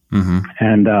 Mm-hmm.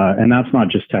 And that's not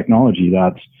just technology.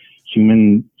 That's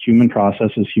human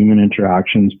processes, human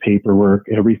interactions, paperwork,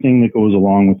 everything that goes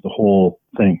along with the whole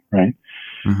thing, right?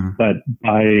 Mm-hmm. But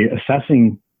by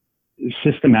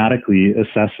systematically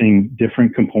assessing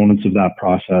different components of that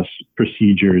process,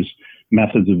 procedures,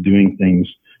 methods of doing things,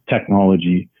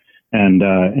 technology,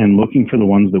 and looking for the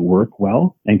ones that work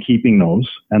well and keeping those,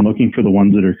 and looking for the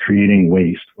ones that are creating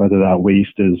waste, whether that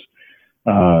waste is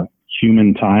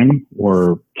human time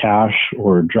or cash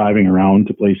or driving around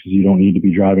to places you don't need to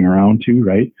be driving around to,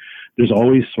 right? There's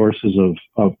always sources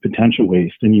of potential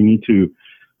waste, and you need to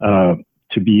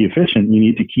be efficient. You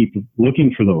need to keep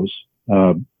looking for those,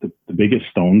 the biggest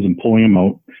stones, and pulling them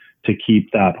out to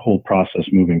keep that whole process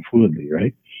moving fluidly,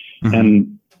 right? Mm-hmm.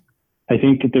 And I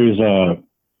think that there's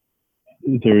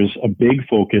a big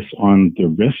focus on the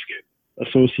risk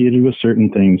associated with certain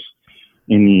things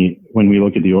when we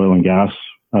look at the oil and gas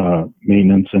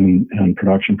maintenance and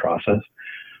production process.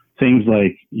 Things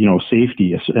like,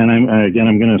 safety. And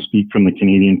I'm going to speak from the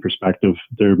Canadian perspective.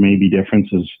 There may be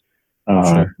differences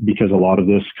sure, because a lot of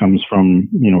this comes from,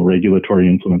 regulatory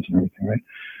influence and everything, right?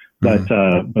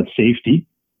 Mm-hmm. But safety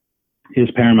is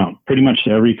paramount pretty much to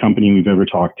every company we've ever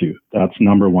talked to. That's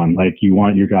number one. Like, you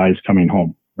want your guys coming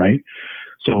home, right?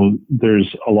 So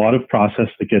there's a lot of process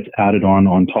that gets added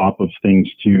on top of things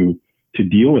to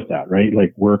deal with that, right?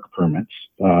 Like work permits,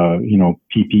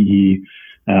 PPE,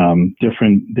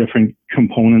 different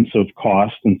components of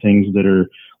cost and things that are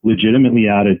legitimately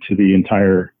added to the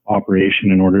entire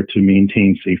operation in order to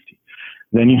maintain safety.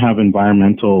 Then you have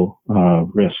environmental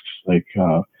risks like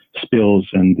spills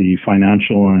and the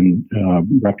financial and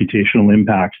reputational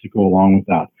impacts that go along with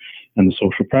that, and the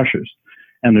social pressures.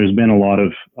 And there's been a lot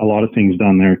of things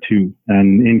done there too.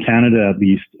 And in Canada, at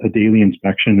least, a daily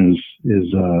inspection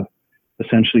is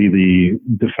essentially the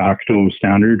de facto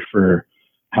standard for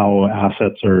how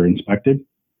assets are inspected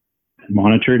and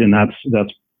monitored, and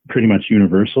that's pretty much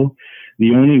universal.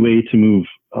 The only way to move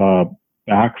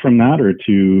back from that, or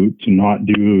to not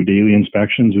do daily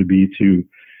inspections, would be to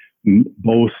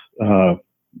both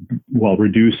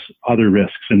reduce other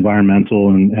risks, environmental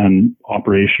and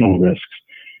operational risks,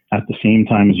 at the same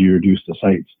time as you reduce the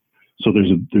sites. So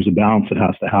there's a balance that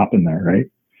has to happen there, right?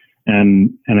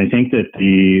 And I think that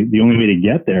the only way to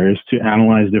get there is to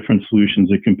analyze different solutions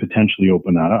that can potentially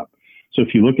open that up. So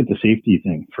if you look at the safety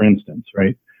thing, for instance,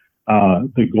 right?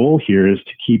 The goal here is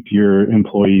to keep your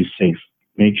employees safe.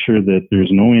 Make sure that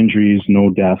there's no injuries, no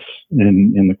deaths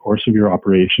in the course of your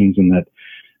operations, and that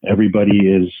everybody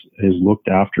is looked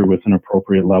after with an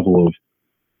appropriate level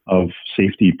of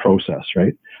safety process,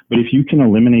 right? But if you can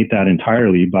eliminate that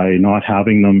entirely by not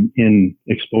having them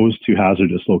exposed to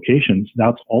hazardous locations,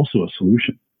 that's also a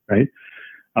solution, right?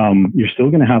 You're still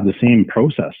going to have the same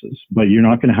processes, but you're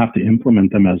not going to have to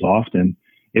implement them as often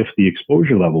if the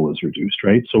exposure level is reduced,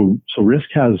 right? So risk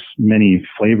has many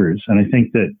flavors, and I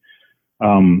think that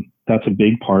that's a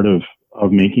big part of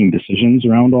making decisions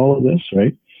around all of this,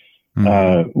 right?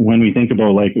 Mm-hmm. When we think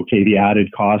about the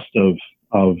added cost of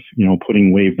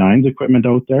putting Wave 9's equipment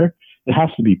out there, it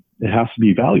has to be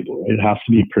valuable, right? It has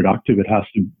to be productive. It has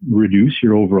to reduce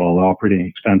your overall operating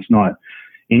expense, not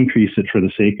increase it for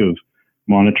the sake of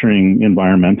monitoring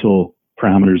environmental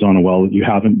parameters on a well that you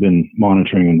haven't been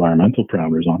monitoring environmental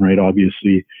parameters on, right?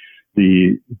 Obviously,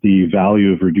 the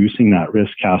value of reducing that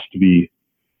risk has to be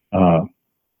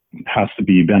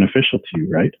beneficial to you,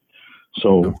 right?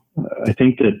 So I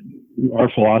think that our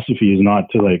philosophy is not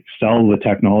to sell the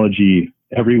technology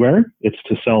everywhere. It's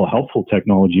to sell helpful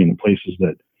technology in the places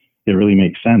that it really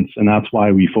makes sense. And that's why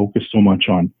we focus so much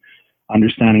on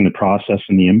understanding the process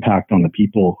and the impact on the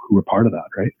people who are part of that,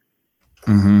 right?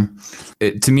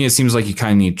 Mm-hmm. To me, it seems like you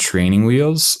kind of need training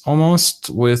wheels almost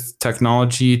with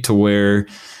technology, to where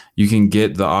you can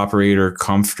get the operator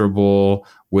comfortable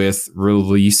with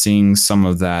releasing some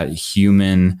of that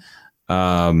human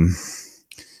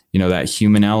that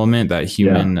human element, that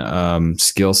human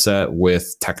skill set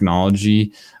with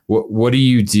technology. What do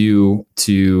you do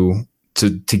to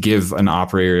give an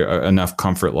operator enough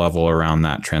comfort level around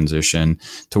that transition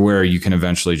to where you can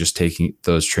eventually just take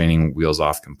those training wheels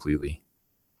off completely?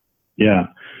 Yeah.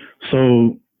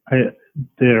 So the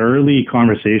early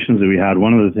conversations that we had,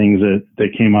 one of the things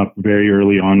that came up very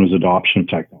early on was adoption of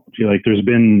technology. There's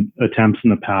been attempts in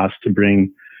the past to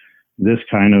bring this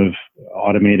kind of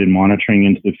automated monitoring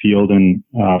into the field, and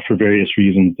for various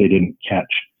reasons they didn't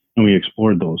catch, and we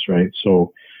explored those, right?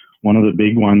 So one of the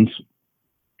big ones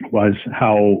was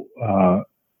how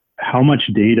much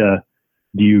data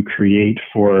do you create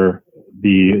for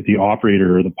the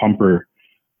operator or the pumper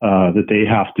that they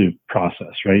have to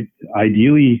process, right?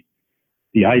 Ideally,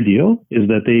 the ideal is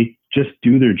that they just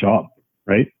do their job,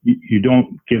 right? You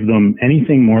don't give them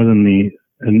anything more than the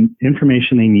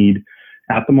information they need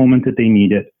at the moment that they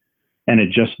need it, and it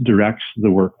just directs the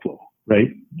workflow, right?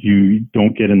 You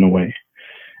don't get in the way.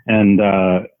 And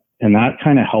that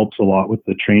kind of helps a lot with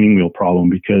the training wheel problem,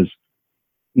 because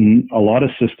a lot of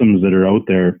systems that are out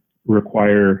there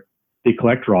they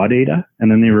collect raw data,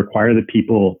 and then they require the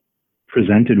people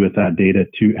presented with that data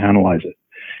to analyze it.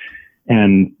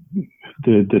 And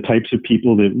the types of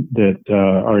people that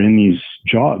are in these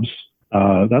jobs.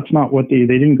 That's not what they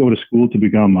didn't go to school to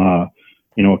become a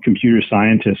computer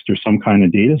scientist or some kind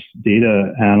of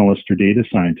data analyst or data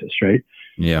scientist, right?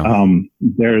 Yeah.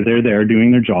 They're there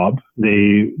doing their job.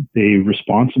 They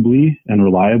responsibly and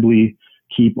reliably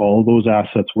keep all those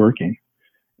assets working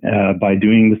by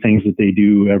doing the things that they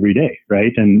do every day,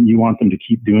 right? And you want them to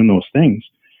keep doing those things,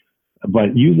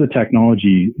 but use the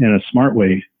technology in a smart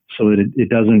way so that it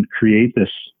doesn't create this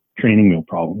training wheel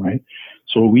problem, right?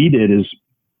 So what we did is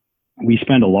we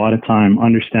spent a lot of time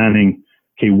understanding,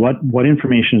 okay, what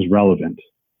information is relevant?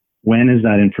 When is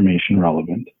that information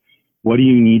relevant? What do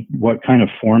you need? What kind of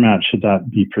format should that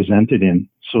be presented in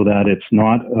so that it's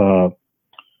not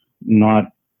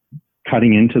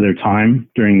cutting into their time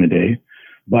during the day,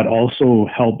 but also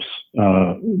helps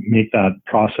make that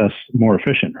process more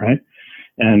efficient, right?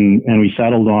 And we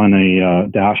settled on a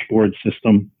dashboard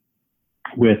system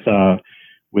with a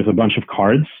bunch of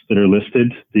cards that are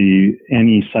listed.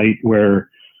 Any site where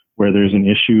there's an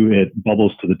issue, it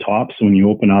bubbles to the top. So when you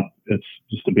open up, it's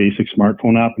just a basic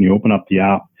smartphone app, and you open up the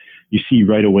app, you see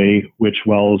right away which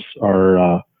wells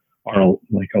are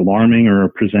like alarming or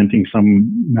presenting some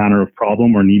manner of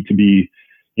problem or need to be,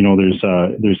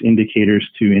 there's indicators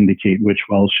to indicate which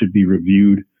wells should be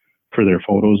reviewed for their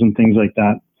photos and things like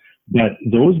that. But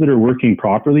those that are working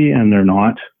properly and they're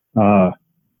not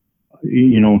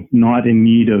in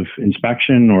need of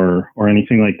inspection or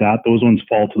anything like that, those ones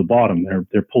fall to the bottom.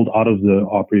 They're pulled out of the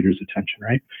operator's attention,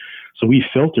 right? So we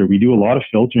do a lot of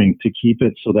filtering to keep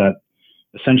it so that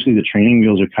essentially the training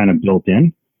wheels are kind of built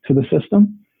in to the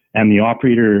system, and the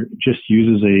operator just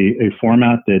uses a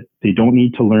format that they don't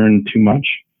need to learn too much.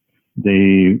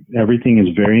 Everything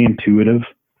is very intuitive.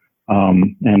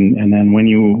 And then when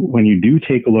you do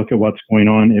take a look at what's going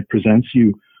on, it presents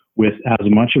you with as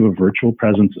much of a virtual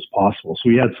presence as possible. So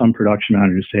we had some production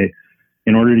managers say,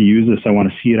 in order to use this, I want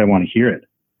to see it, I want to hear it.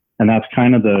 And that's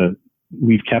kind of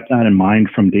we've kept that in mind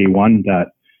from day one,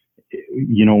 that,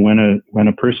 when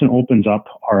a person opens up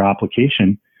our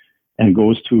application and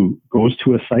goes to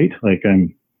a site, like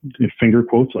finger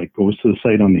quotes, like goes to the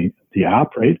site on the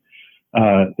app, right?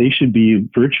 They should be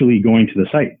virtually going to the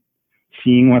site,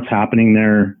 seeing what's happening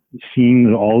there,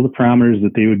 seeing all the parameters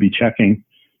that they would be checking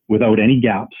without any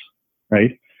gaps,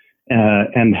 right?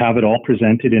 And have it all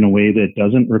presented in a way that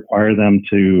doesn't require them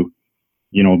to,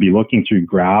 be looking through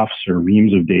graphs or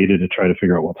reams of data to try to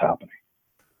figure out what's happening.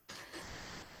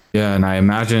 Yeah, and I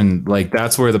imagine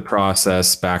that's where the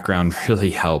process background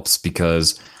really helps,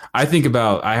 because I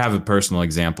have a personal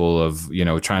example of,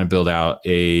 trying to build out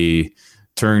a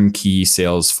turnkey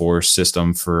Salesforce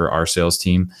system for our sales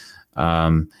team.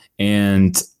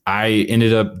 And I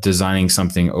ended up designing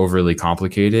something overly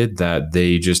complicated that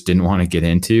they just didn't want to get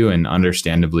into, and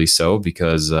understandably so,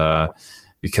 because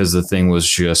the thing was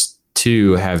just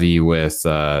too heavy with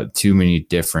too many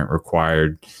different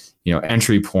required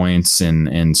entry points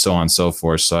and so on and so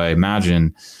forth. So I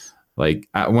imagine,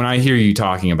 when I hear you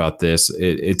talking about this,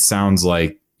 it sounds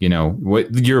like,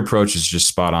 what your approach is just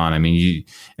spot on. I mean,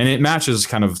 and it matches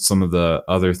kind of some of the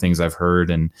other things I've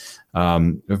heard, and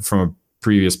from a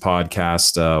previous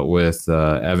podcast with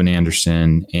Evan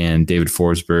Anderson and David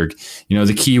Forsberg,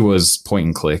 the key was point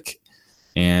and click.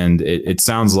 And it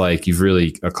sounds like you've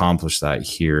really accomplished that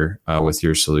here with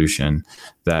your solution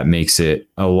that makes it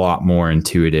a lot more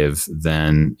intuitive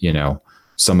than,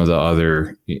 some of the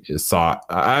other thought.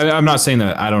 I'm not saying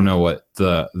that I don't know what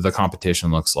the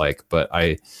competition looks like, but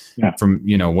from,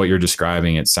 what you're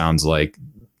describing, it sounds like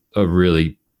a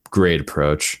really great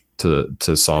approach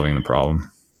to solving the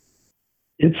problem.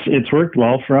 It's worked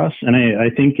well for us. And I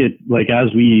think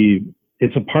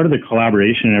it's a part of the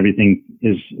collaboration and everything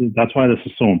that's why this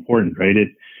is so important, right?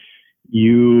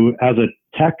 You as a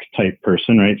tech type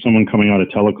person, right? Someone coming out of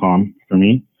telecom, for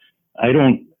me, I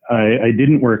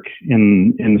didn't work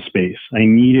in the space. I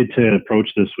needed to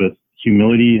approach this with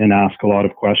humility and ask a lot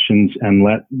of questions and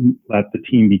let the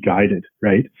team be guided,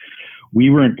 right? We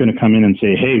weren't going to come in and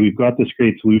say, hey, we've got this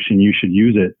great solution, you should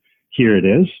use it. Here it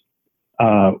is.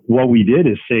 What we did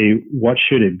is say, what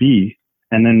should it be?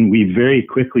 And then we very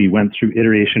quickly went through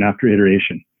iteration after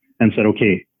iteration and said,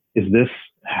 okay,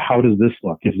 how does this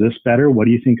look? Is this better? What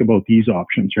do you think about these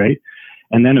options, right?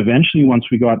 And then eventually, once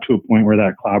we got to a point where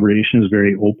that collaboration is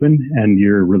very open and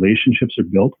your relationships are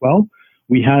built well,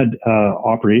 we had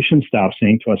operations staff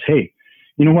saying to us, hey,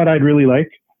 you know what I'd really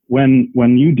like? When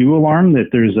you do alarm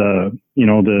that there's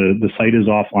the site is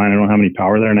offline, I don't have any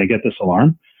power there, and I get this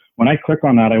alarm, when I click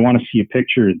on that, I want to see a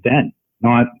picture then,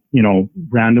 not,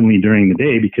 randomly during the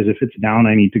day, because if it's down,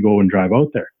 I need to go and drive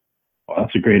out there. Well,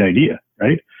 that's a great idea,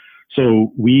 right?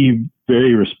 So we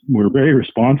we're very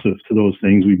responsive to those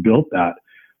things. We built that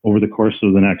over the course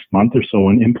of the next month or so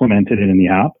and implemented it in the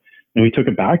app. And we took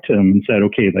it back to them and said,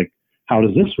 okay, like, how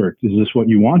does this work? Is this what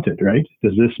you wanted, right?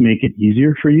 Does this make it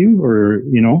easier for you? Or,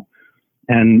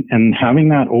 and having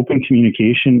that open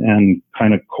communication and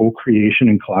kind of co-creation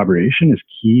and collaboration is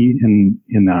key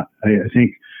in that. I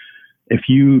think if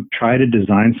you try to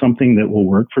design something that will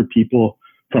work for people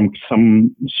from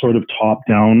some sort of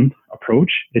top-down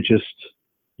approach,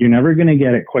 you're never going to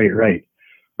get it quite right.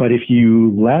 But if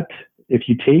you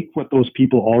take what those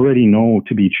people already know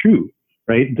to be true,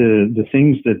 right? The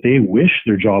things that they wish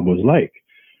their job was like,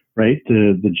 right?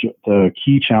 The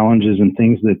key challenges and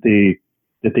things that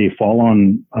they fall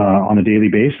on a daily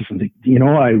basis, and think,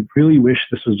 I really wish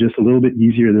this was just a little bit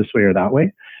easier this way or that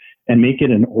way, and make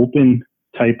it an open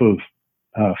type of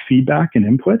feedback and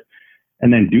input,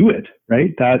 and then do it,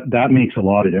 right? That makes a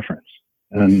lot of difference.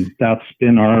 And that's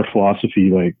been our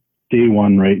philosophy, like day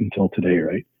one, right until today,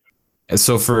 right?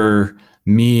 So for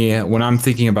me, when I'm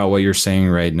thinking about what you're saying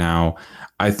right now,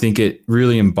 I think it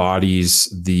really embodies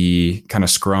the kind of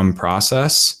Scrum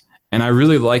process. And I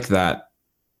really like that,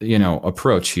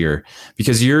 approach here,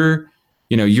 because your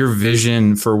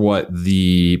vision for what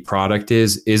the product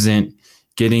isn't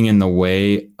getting in the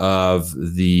way of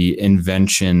the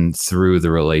invention through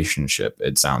the relationship,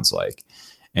 it sounds like.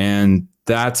 And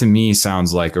that to me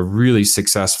sounds like a really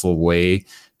successful way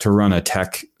to run a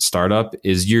tech startup.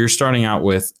 Is you're starting out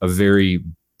with a very,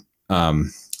 I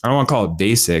don't want to call it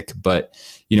basic, but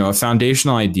a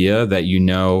foundational idea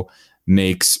that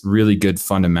makes really good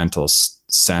fundamental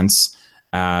sense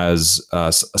as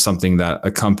something that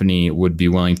a company would be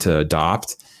willing to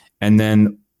adopt, and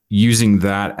then using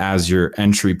that as your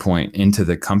entry point into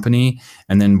the company.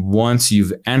 And then once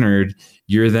you've entered,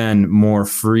 you're then more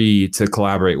free to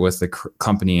collaborate with the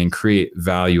company and create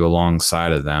value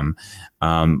alongside of them,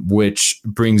 which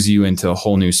brings you into a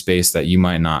whole new space that you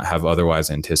might not have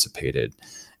otherwise anticipated.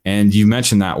 And you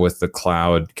mentioned that with the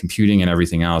cloud computing and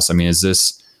everything else. I mean, is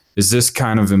this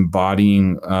kind of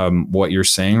embodying what you're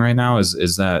saying right now?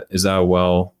 Is that a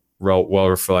well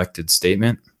reflected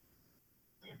statement?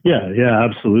 Yeah,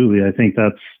 absolutely. I think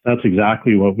that's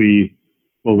exactly what we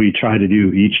try to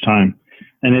do each time.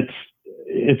 And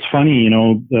it's funny,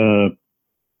 the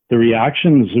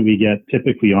reactions that we get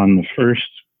typically on the first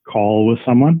call with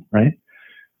someone, right?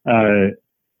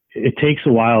 It takes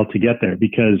a while to get there,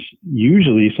 because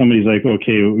usually somebody's like,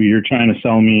 okay, you're trying to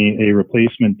sell me a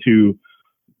replacement to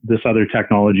this other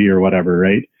technology or whatever,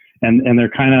 right? And they're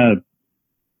kind of,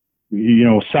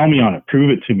 sell me on it, prove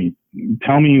it to me,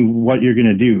 tell me what you're going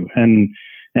to do. And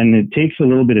it takes a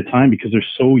little bit of time because they're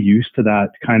so used to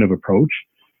that kind of approach,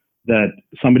 that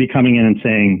somebody coming in and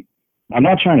saying, I'm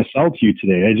not trying to sell to you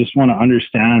today, I just want to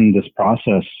understand this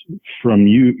process from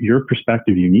your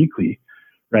perspective uniquely,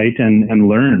 right? And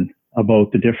learn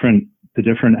about the different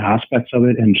aspects of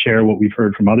it, and share what we've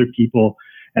heard from other people,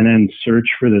 and then search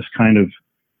for this kind of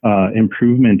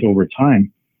improvement over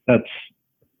time.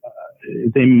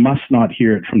 They must not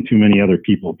hear it from too many other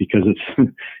people, because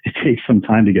it takes some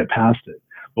time to get past it.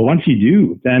 But once you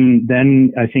do,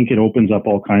 then I think it opens up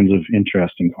all kinds of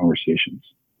interesting conversations.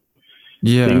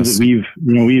 Yes. Things that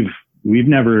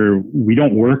we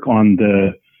don't work on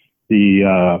the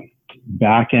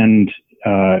back end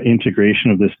integration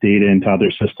of this data into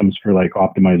other systems for like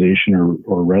optimization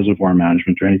or reservoir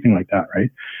management or anything like that, right?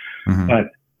 Mm-hmm.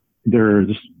 But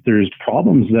there's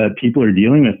problems that people are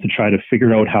dealing with to try to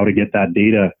figure out how to get that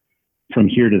data from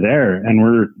here to there, and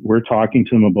we're talking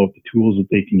to them about the tools that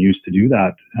they can use to do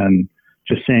that, and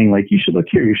just saying, like, you should look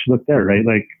here, you should look there, right?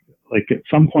 Like at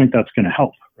some point that's going to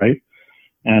help, right?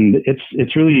 And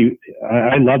it's really,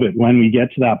 I love it when we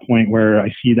get to that point where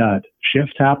I see that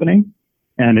shift happening,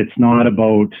 and it's not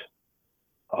about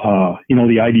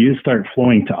the ideas start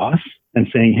flowing to us and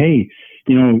saying, hey,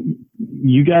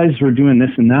 you guys were doing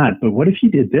this and that, but what if you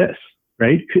did this,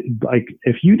 right? Like,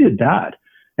 if you did that,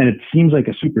 and it seems like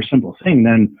a super simple thing,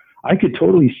 then I could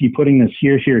totally see putting this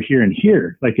here, here, here, and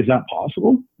here. Like, is that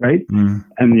possible, right? Mm.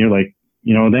 And you're like,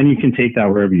 then you can take that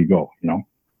wherever you go.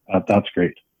 That's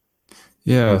great.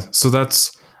 Yeah. So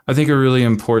that's, I think, a really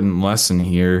important lesson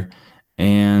here.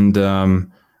 And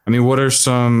what are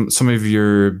some of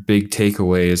your big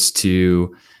takeaways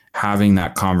to having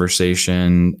that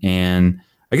conversation? And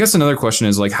I guess another question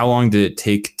is, like, how long did it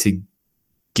take to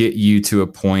get you to a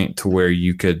point to where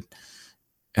you could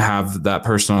have that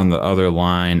person on the other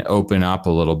line open up a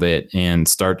little bit and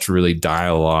start to really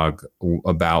dialogue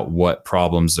about what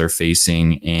problems they're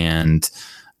facing, and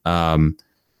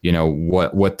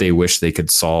what they wish they could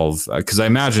solve. Because I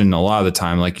imagine a lot of the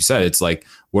time, like you said, it's like,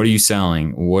 what are you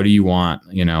selling? What do you want?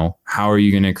 How are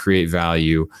you going to create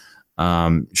value?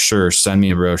 Sure, send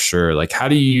me a brochure. Like, how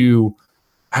do you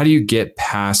get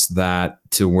past that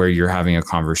to where you're having a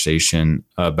conversation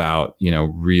about,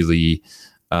 really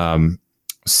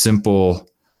simple,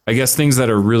 I guess, things that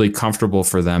are really comfortable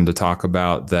for them to talk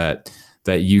about that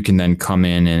you can then come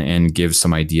in and give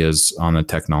some ideas on the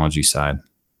technology side?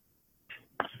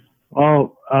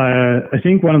 Well, I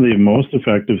think one of the most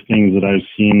effective things that I've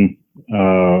seen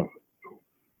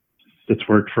that's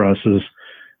worked for us is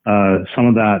some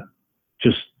of that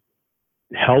just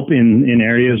help in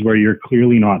areas where you're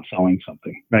clearly not selling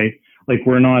something, right? Like,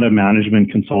 we're not a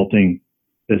management consulting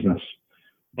business,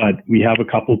 but we have a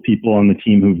couple people on the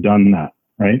team who've done that,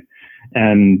 right?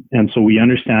 And so we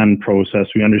understand process,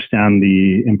 we understand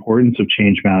the importance of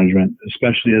change management,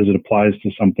 especially as it applies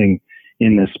to something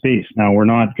in this space. Now, we're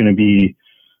not going to be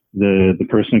the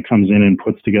person that comes in and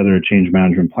puts together a change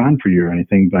management plan for you or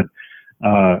anything, but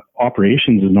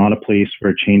operations is not a place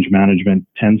where change management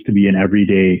tends to be an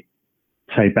everyday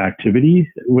type activity,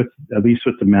 at least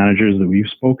with the managers that we've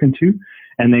spoken to.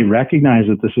 And they recognize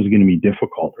that this is going to be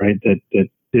difficult, right? That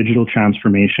digital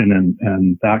transformation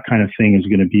and that kind of thing is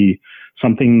going to be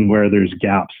something where there's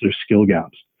gaps, there's skill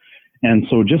gaps. And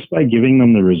so just by giving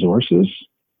them the resources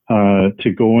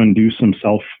to go and do some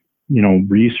self,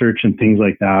 research and things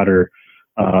like that, or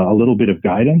a little bit of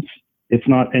guidance, it's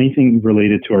not anything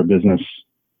related to our business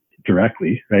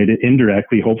directly, right?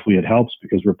 Indirectly, hopefully it helps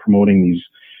because we're promoting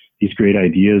these great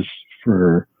ideas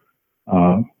for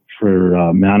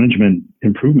management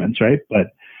improvements, right? But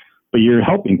you're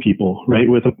helping people, right,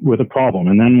 with a problem.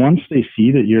 And then once they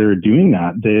see that you're doing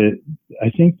that, I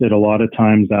think that a lot of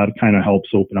times that kind of helps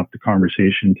open up the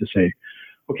conversation to say,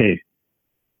 okay,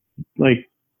 like,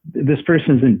 this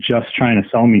person isn't just trying to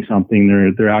sell me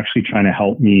something. They're actually trying to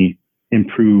help me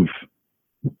improve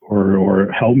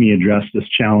or help me address this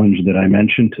challenge that I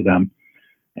mentioned to them.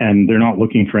 And they're not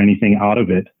looking for anything out of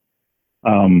it.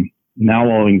 Now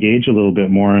I'll engage a little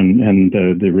bit more, and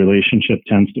the relationship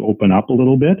tends to open up a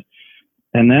little bit.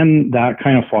 And then that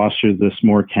kind of fosters this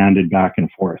more candid back and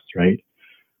forth, right?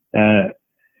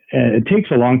 It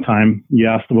takes a long time. You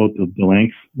asked about the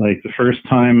length. Like, the first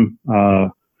time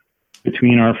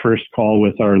between our first call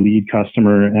with our lead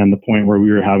customer and the point where we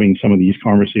were having some of these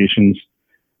conversations,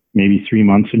 maybe 3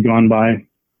 months had gone by.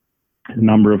 A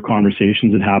number of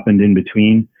conversations had happened in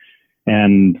between.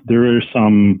 And there are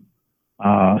some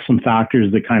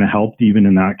factors that kind of helped, even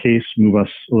in that case, move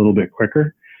us a little bit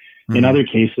quicker. Mm-hmm. In other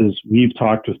cases, we've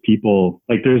talked with people,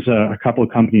 like there's a couple of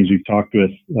companies we've talked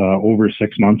with over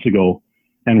 6 months ago,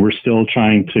 and we're still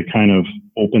trying to kind of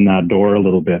open that door a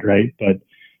little bit, right? But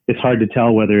it's hard to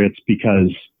tell whether it's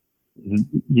because,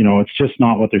 it's just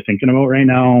not what they're thinking about right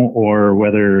now, or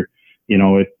whether,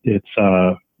 it's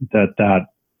that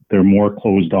they're more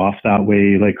closed off that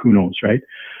way, like, who knows, right?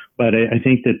 But I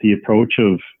think that the approach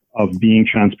of being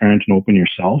transparent and open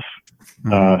yourself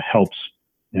helps.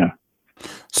 Yeah.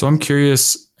 So I'm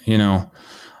curious,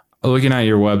 looking at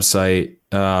your website,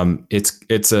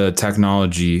 it's a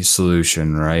technology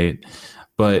solution, right?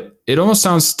 But it almost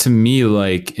sounds to me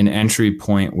like an entry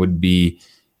point would be,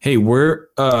 hey, we're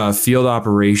a field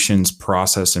operations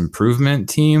process improvement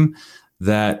team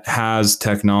that has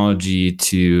technology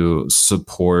to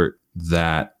support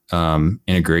that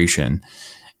integration.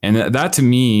 And that to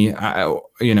me,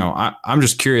 I'm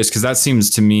just curious, because that seems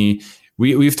to me,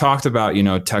 we've talked about,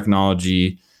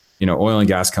 technology, oil and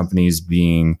gas companies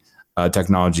being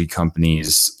technology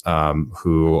companies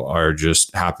who are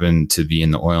just happen to be in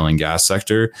the oil and gas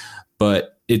sector.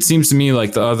 But it seems to me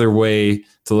like the other way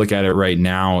to look at it right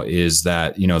now is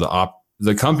that,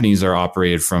 the companies are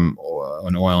operated from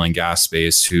an oil and gas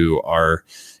space who are,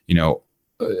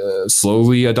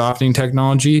 slowly adopting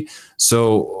technology.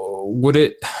 So would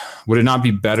it not be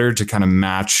better to kind of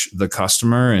match the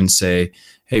customer and say,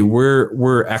 hey,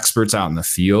 we're experts out in the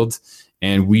field,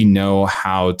 and we know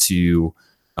how to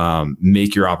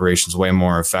make your operations way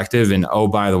more effective. And oh,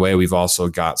 by the way, we've also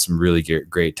got some really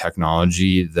great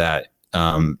technology that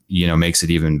makes it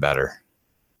even better.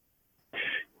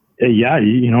 Yeah,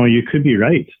 you could be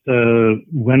right.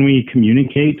 When we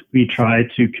communicate, we try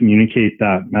to communicate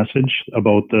that message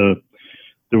about that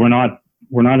we're not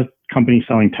a company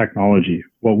selling technology.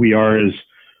 What we are is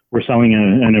we're selling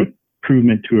an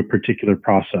improvement to a particular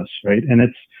process, right?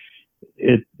 And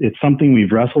it's something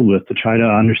we've wrestled with to try to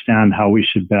understand how we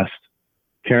should best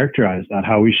characterize that,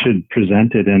 how we should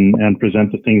present it, and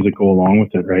present the things that go along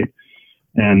with it, right?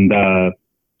 And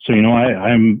so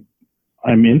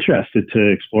I'm interested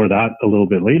to explore that a little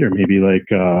bit later, maybe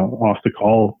like off the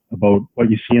call, about what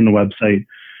you see in the website,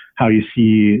 how you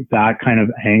see that kind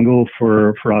of angle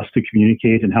for us to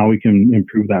communicate, and how we can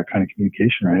improve that kind of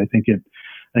communication. Right? I think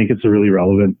it's a really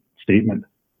relevant statement.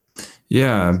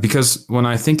 Yeah, because when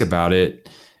I think about it,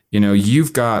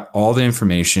 you've got all the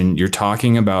information, you're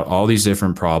talking about all these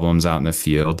different problems out in the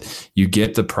field, you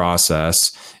get the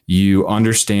process, you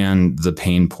understand the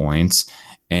pain points,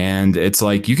 and it's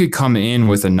like you could come in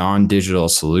with a non-digital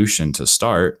solution to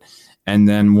start. And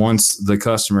then once the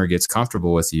customer gets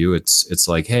comfortable with you, it's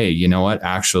like, hey, you know what?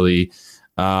 Actually,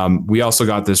 we also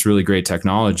got this really great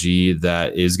technology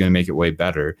that is going to make it way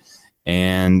better.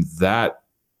 And that,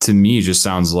 to me, just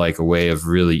sounds like a way of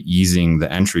really easing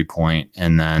the entry point,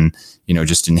 and then,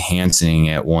 just enhancing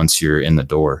it once you're in the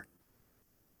door.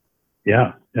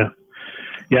 Yeah.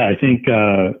 I think,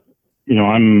 I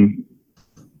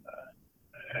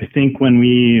think when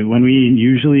we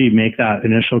usually make that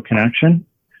initial connection,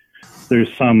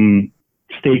 there's some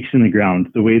stakes in the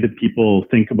ground, the way that people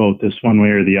think about this one way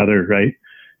or the other, right?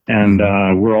 And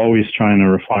we're always trying to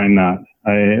refine that.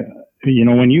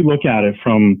 When you look at it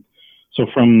from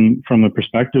the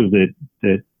perspective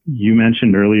that you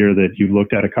mentioned earlier, that you've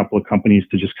looked at a couple of companies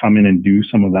to just come in and do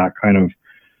some of that kind of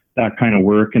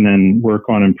work, and then work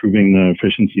on improving the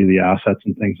efficiency of the assets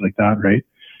and things like that, right?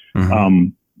 Mm-hmm.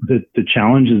 The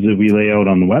challenges that we lay out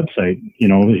on the website,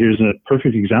 here's a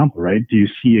perfect example, right? Do you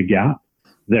see a gap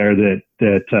there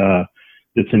that's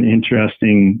an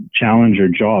interesting challenge or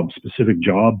specific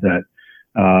job that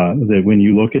when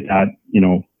you look at that,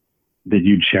 that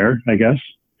you'd share, I guess?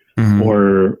 Mm-hmm.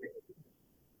 Or,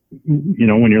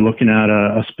 when you're looking at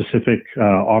a specific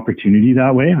opportunity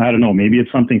that way, I don't know, maybe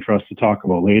it's something for us to talk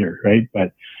about later, right?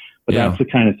 But yeah, that's the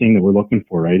kind of thing that we're looking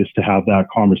for, right? Is to have that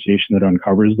conversation that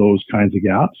uncovers those kinds of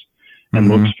gaps and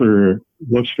mm-hmm.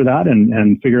 looks for that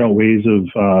and figure out ways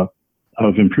of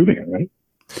improving it, right?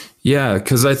 Yeah,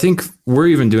 because I think we're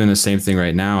even doing the same thing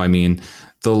right now. I mean,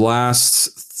 the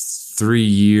last 3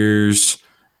 years,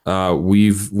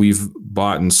 we've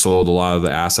bought and sold a lot of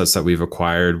the assets that we've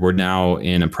acquired. We're now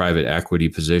in a private equity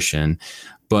position.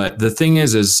 But the thing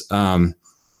is, when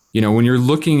you're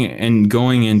looking and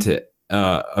going into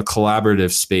a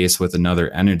collaborative space with another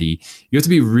entity, you have to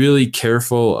be really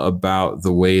careful about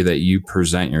the way that you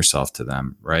present yourself to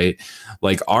them, right?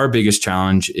 Like, our biggest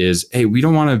challenge is, hey, we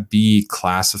don't want to be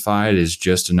classified as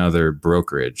just another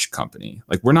brokerage company.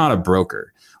 Like, we're not a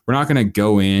broker. We're not going to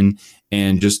go in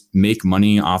and just make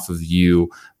money off of you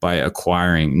by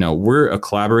acquiring. No, we're a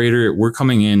collaborator. We're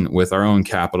coming in with our own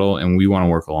capital, and we want to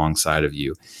work alongside of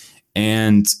you.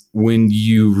 And when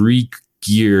you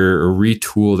re-gear or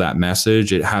retool that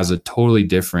message, it has a totally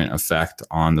different effect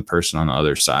on the person on the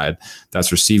other side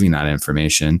that's receiving that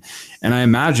information. And I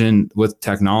imagine with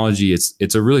technology,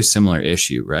 it's a really similar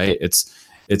issue, right?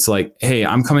 It's like, hey,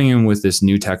 I'm coming in with this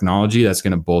new technology that's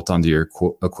going to bolt onto your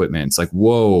equipment. It's like,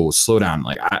 whoa, slow down.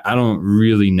 Like, I don't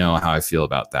really know how I feel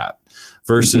about that.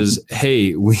 Versus,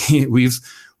 hey, we've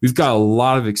got a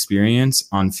lot of experience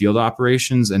on field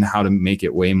operations and how to make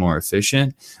it way more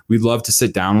efficient. We'd love to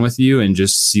sit down with you and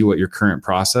just see what your current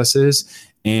process is,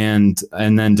 and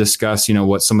then discuss,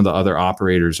 what some of the other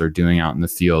operators are doing out in the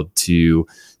field to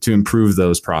improve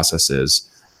those processes.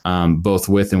 Both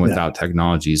with and without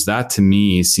technologies. That, to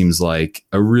me, seems like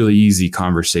a really easy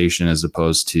conversation, as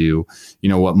opposed to,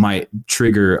 what might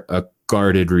trigger a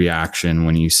guarded reaction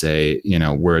when you say,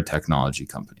 we're a technology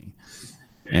company.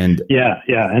 And yeah.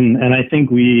 And I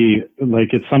think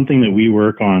it's something that we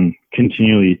work on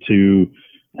continually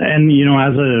and,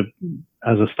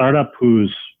 as a startup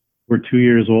we're 2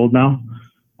 years old now,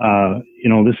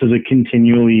 this is a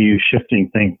continually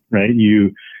shifting thing, right?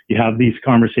 You have these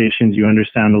conversations, you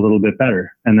understand a little bit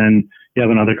better, and then you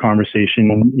have another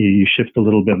conversation, you shift a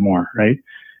little bit more, right?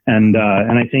 And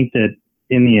I think that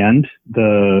in the end,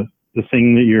 the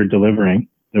thing that you're delivering,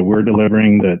 that we're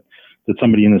delivering, that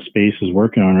somebody in the space is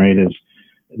working on, right,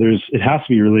 it has to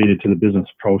be related to the business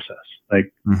process.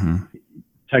 Like, mm-hmm.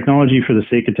 Technology for the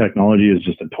sake of technology is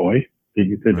just a toy.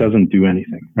 It doesn't do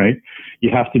anything, right?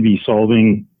 You have to be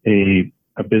solving a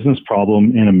business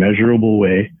problem in a measurable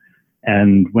way.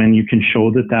 And when you can show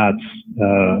that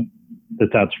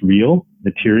that's real,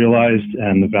 materialized,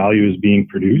 and the value is being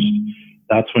produced,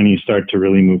 that's when you start to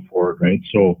really move forward, right?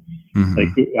 So, mm-hmm.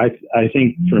 I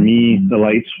think for me, the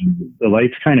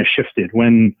lights kind of shifted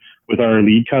with our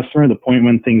lead customer. The point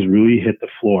when things really hit the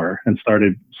floor and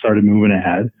started moving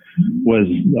ahead was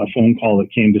a phone call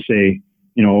that came to say,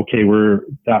 okay,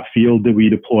 that field that we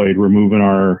deployed, we're moving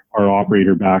our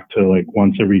operator back to like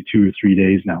once every 2 or 3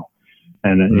 days now.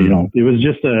 And it was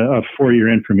just a for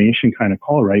your information kind of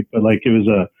call, right? But like it was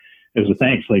a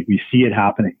thanks. Like we see it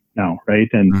happening now, right?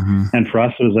 And and for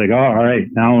us, it was like, oh, all right,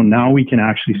 now we can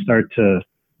actually start to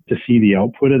see the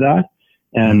output of that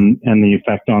and the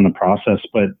effect on the process.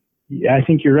 But yeah, I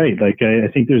think you're right. Like I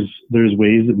think there's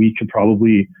ways that we could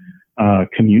probably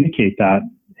communicate that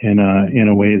in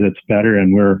a way that's better,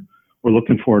 and we're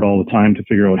looking for it all the time to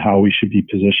figure out how we should be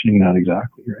positioning that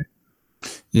exactly, right?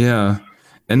 Yeah.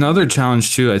 Another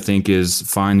challenge too, I think, is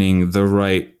finding the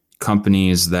right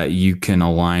companies that you can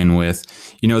align with.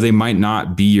 They might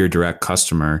not be your direct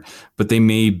customer, but they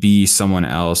may be someone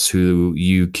else who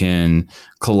you can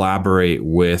collaborate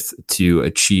with to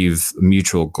achieve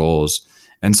mutual goals.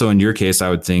 And so in your case, I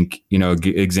would think,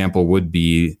 example would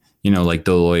be, like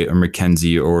Deloitte or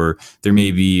McKinsey, or there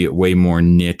may be way more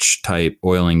niche type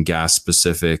oil and gas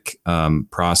specific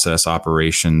process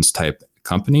operations type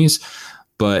companies.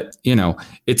 But,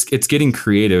 it's getting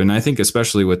creative. And I think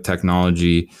especially with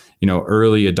technology,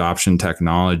 early adoption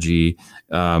technology,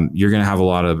 you're going to have a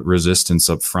lot of resistance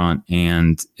up front.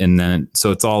 And then, so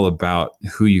it's all about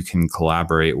who you can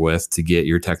collaborate with to get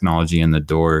your technology in the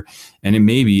door. And it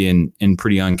may be in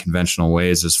pretty unconventional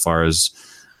ways as far as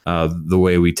the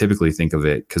way we typically think of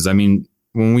it. Because, I mean,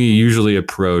 when we usually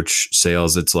approach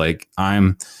sales, it's like,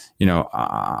 I've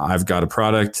got a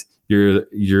product.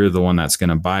 You're the one that's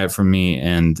going to buy it from me,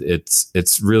 and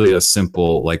it's really a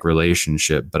simple like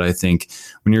relationship. But I think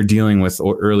when you're dealing with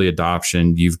early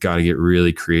adoption, you've got to get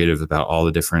really creative about all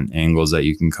the different angles that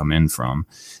you can come in from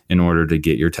in order to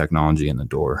get your technology in the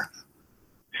door.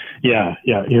 Yeah,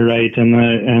 you're right,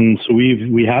 and so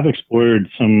we have explored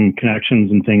some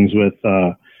connections and things with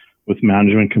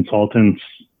management consultants,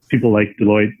 people like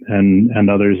Deloitte and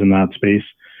others in that space,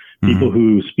 people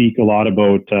who speak a lot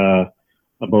about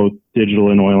digital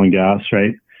and oil and gas,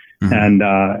 right? And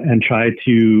try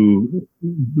to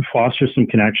foster some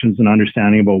connections and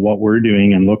understanding about what we're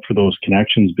doing and look for those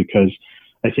connections, because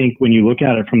I think when you look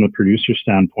at it from the producer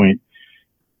standpoint,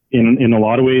 in a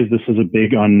lot of ways, this is a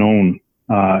big unknown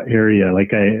area.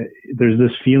 Like there's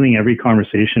this feeling every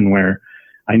conversation where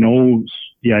I know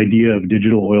the idea of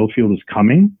digital oil field is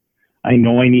coming. I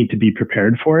know I need to be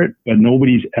prepared for it, but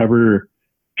nobody's ever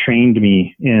trained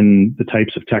me in the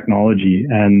types of technology,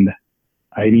 and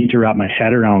I need to wrap my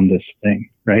head around this thing,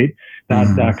 right?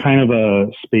 That kind of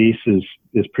a space is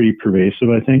pretty pervasive,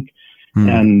 I think.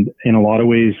 And in a lot of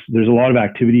ways, there's a lot of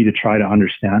activity to try to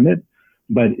understand it,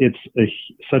 but it's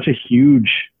such a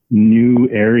huge new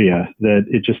area that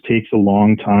it just takes a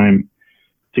long time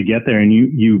to get there. And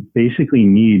you basically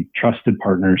need trusted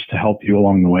partners to help you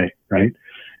along the way, right?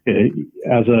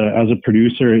 As a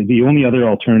producer, the only other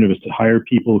alternative is to hire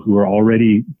people who are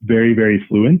already very, very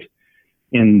fluent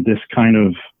in this kind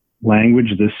of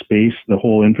language, this space, the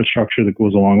whole infrastructure that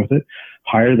goes along with it.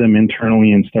 Hire them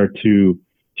internally and start to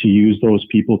use those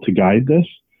people to guide this.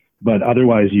 But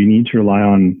otherwise, you need to rely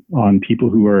on people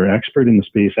who are expert in the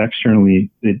space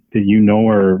externally that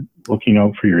are looking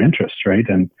out for your interests, right?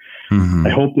 And I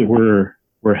hope that we're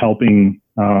helping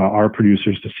our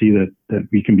producers to see that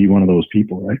we can be one of those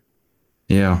people, right?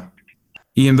 Yeah.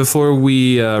 Ian, before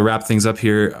we wrap things up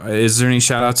here, is there any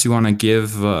shout outs you want to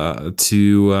give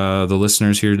to the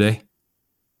listeners here today?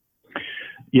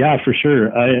 Yeah, for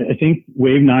sure. I think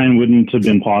Wave 9 wouldn't have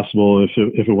been possible if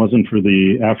it wasn't for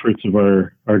the efforts of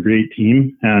our great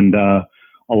team and a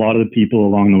lot of the people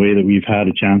along the way that we've had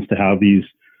a chance to have these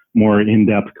more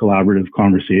in-depth collaborative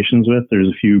conversations with. There's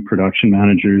a few production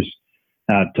managers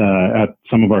at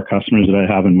some of our customers that I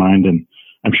have in mind, and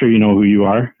I'm sure you know who you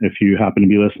are if you happen to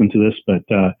be listening to this. But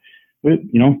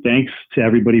thanks to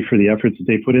everybody for the efforts that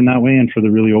they put in that way, and for the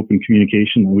really open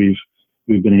communication that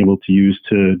we've been able to use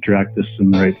to direct this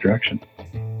in the right direction.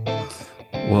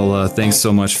 Well, thanks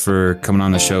so much for coming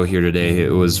on the show here today.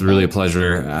 It was really a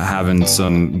pleasure having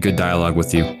some good dialogue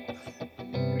with you.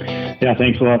 Yeah,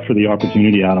 thanks a lot for the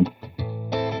opportunity, Adam.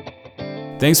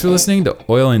 Thanks for listening to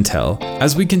Oil Intel.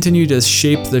 As we continue to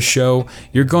shape the show,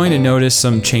 you're going to notice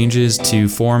some changes to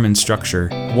form and structure.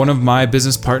 One of my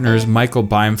business partners, Michael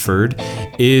Bimeford,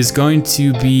 is going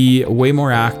to be way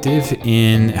more active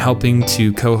in helping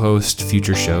to co-host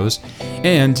future shows,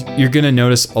 and you're going to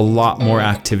notice a lot more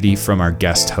activity from our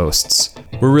guest hosts.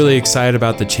 We're really excited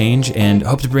about the change and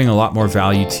hope to bring a lot more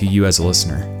value to you as a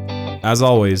listener. As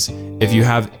always, if you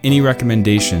have any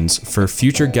recommendations for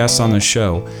future guests on the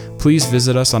show, please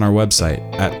visit us on our website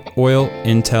at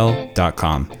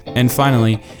oilintel.com. And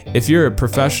finally, if you're a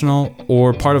professional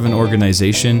or part of an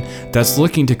organization that's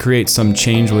looking to create some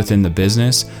change within the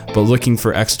business, but looking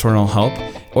for external help,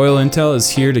 Oil Intel is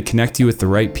here to connect you with the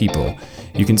right people.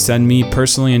 you can send me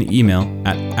personally an email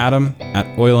at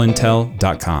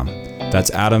adam@oilintel.com.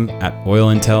 That's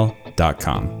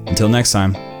adam@oilintel.com. Until next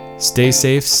time, stay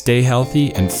safe, stay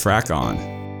healthy, and frack on.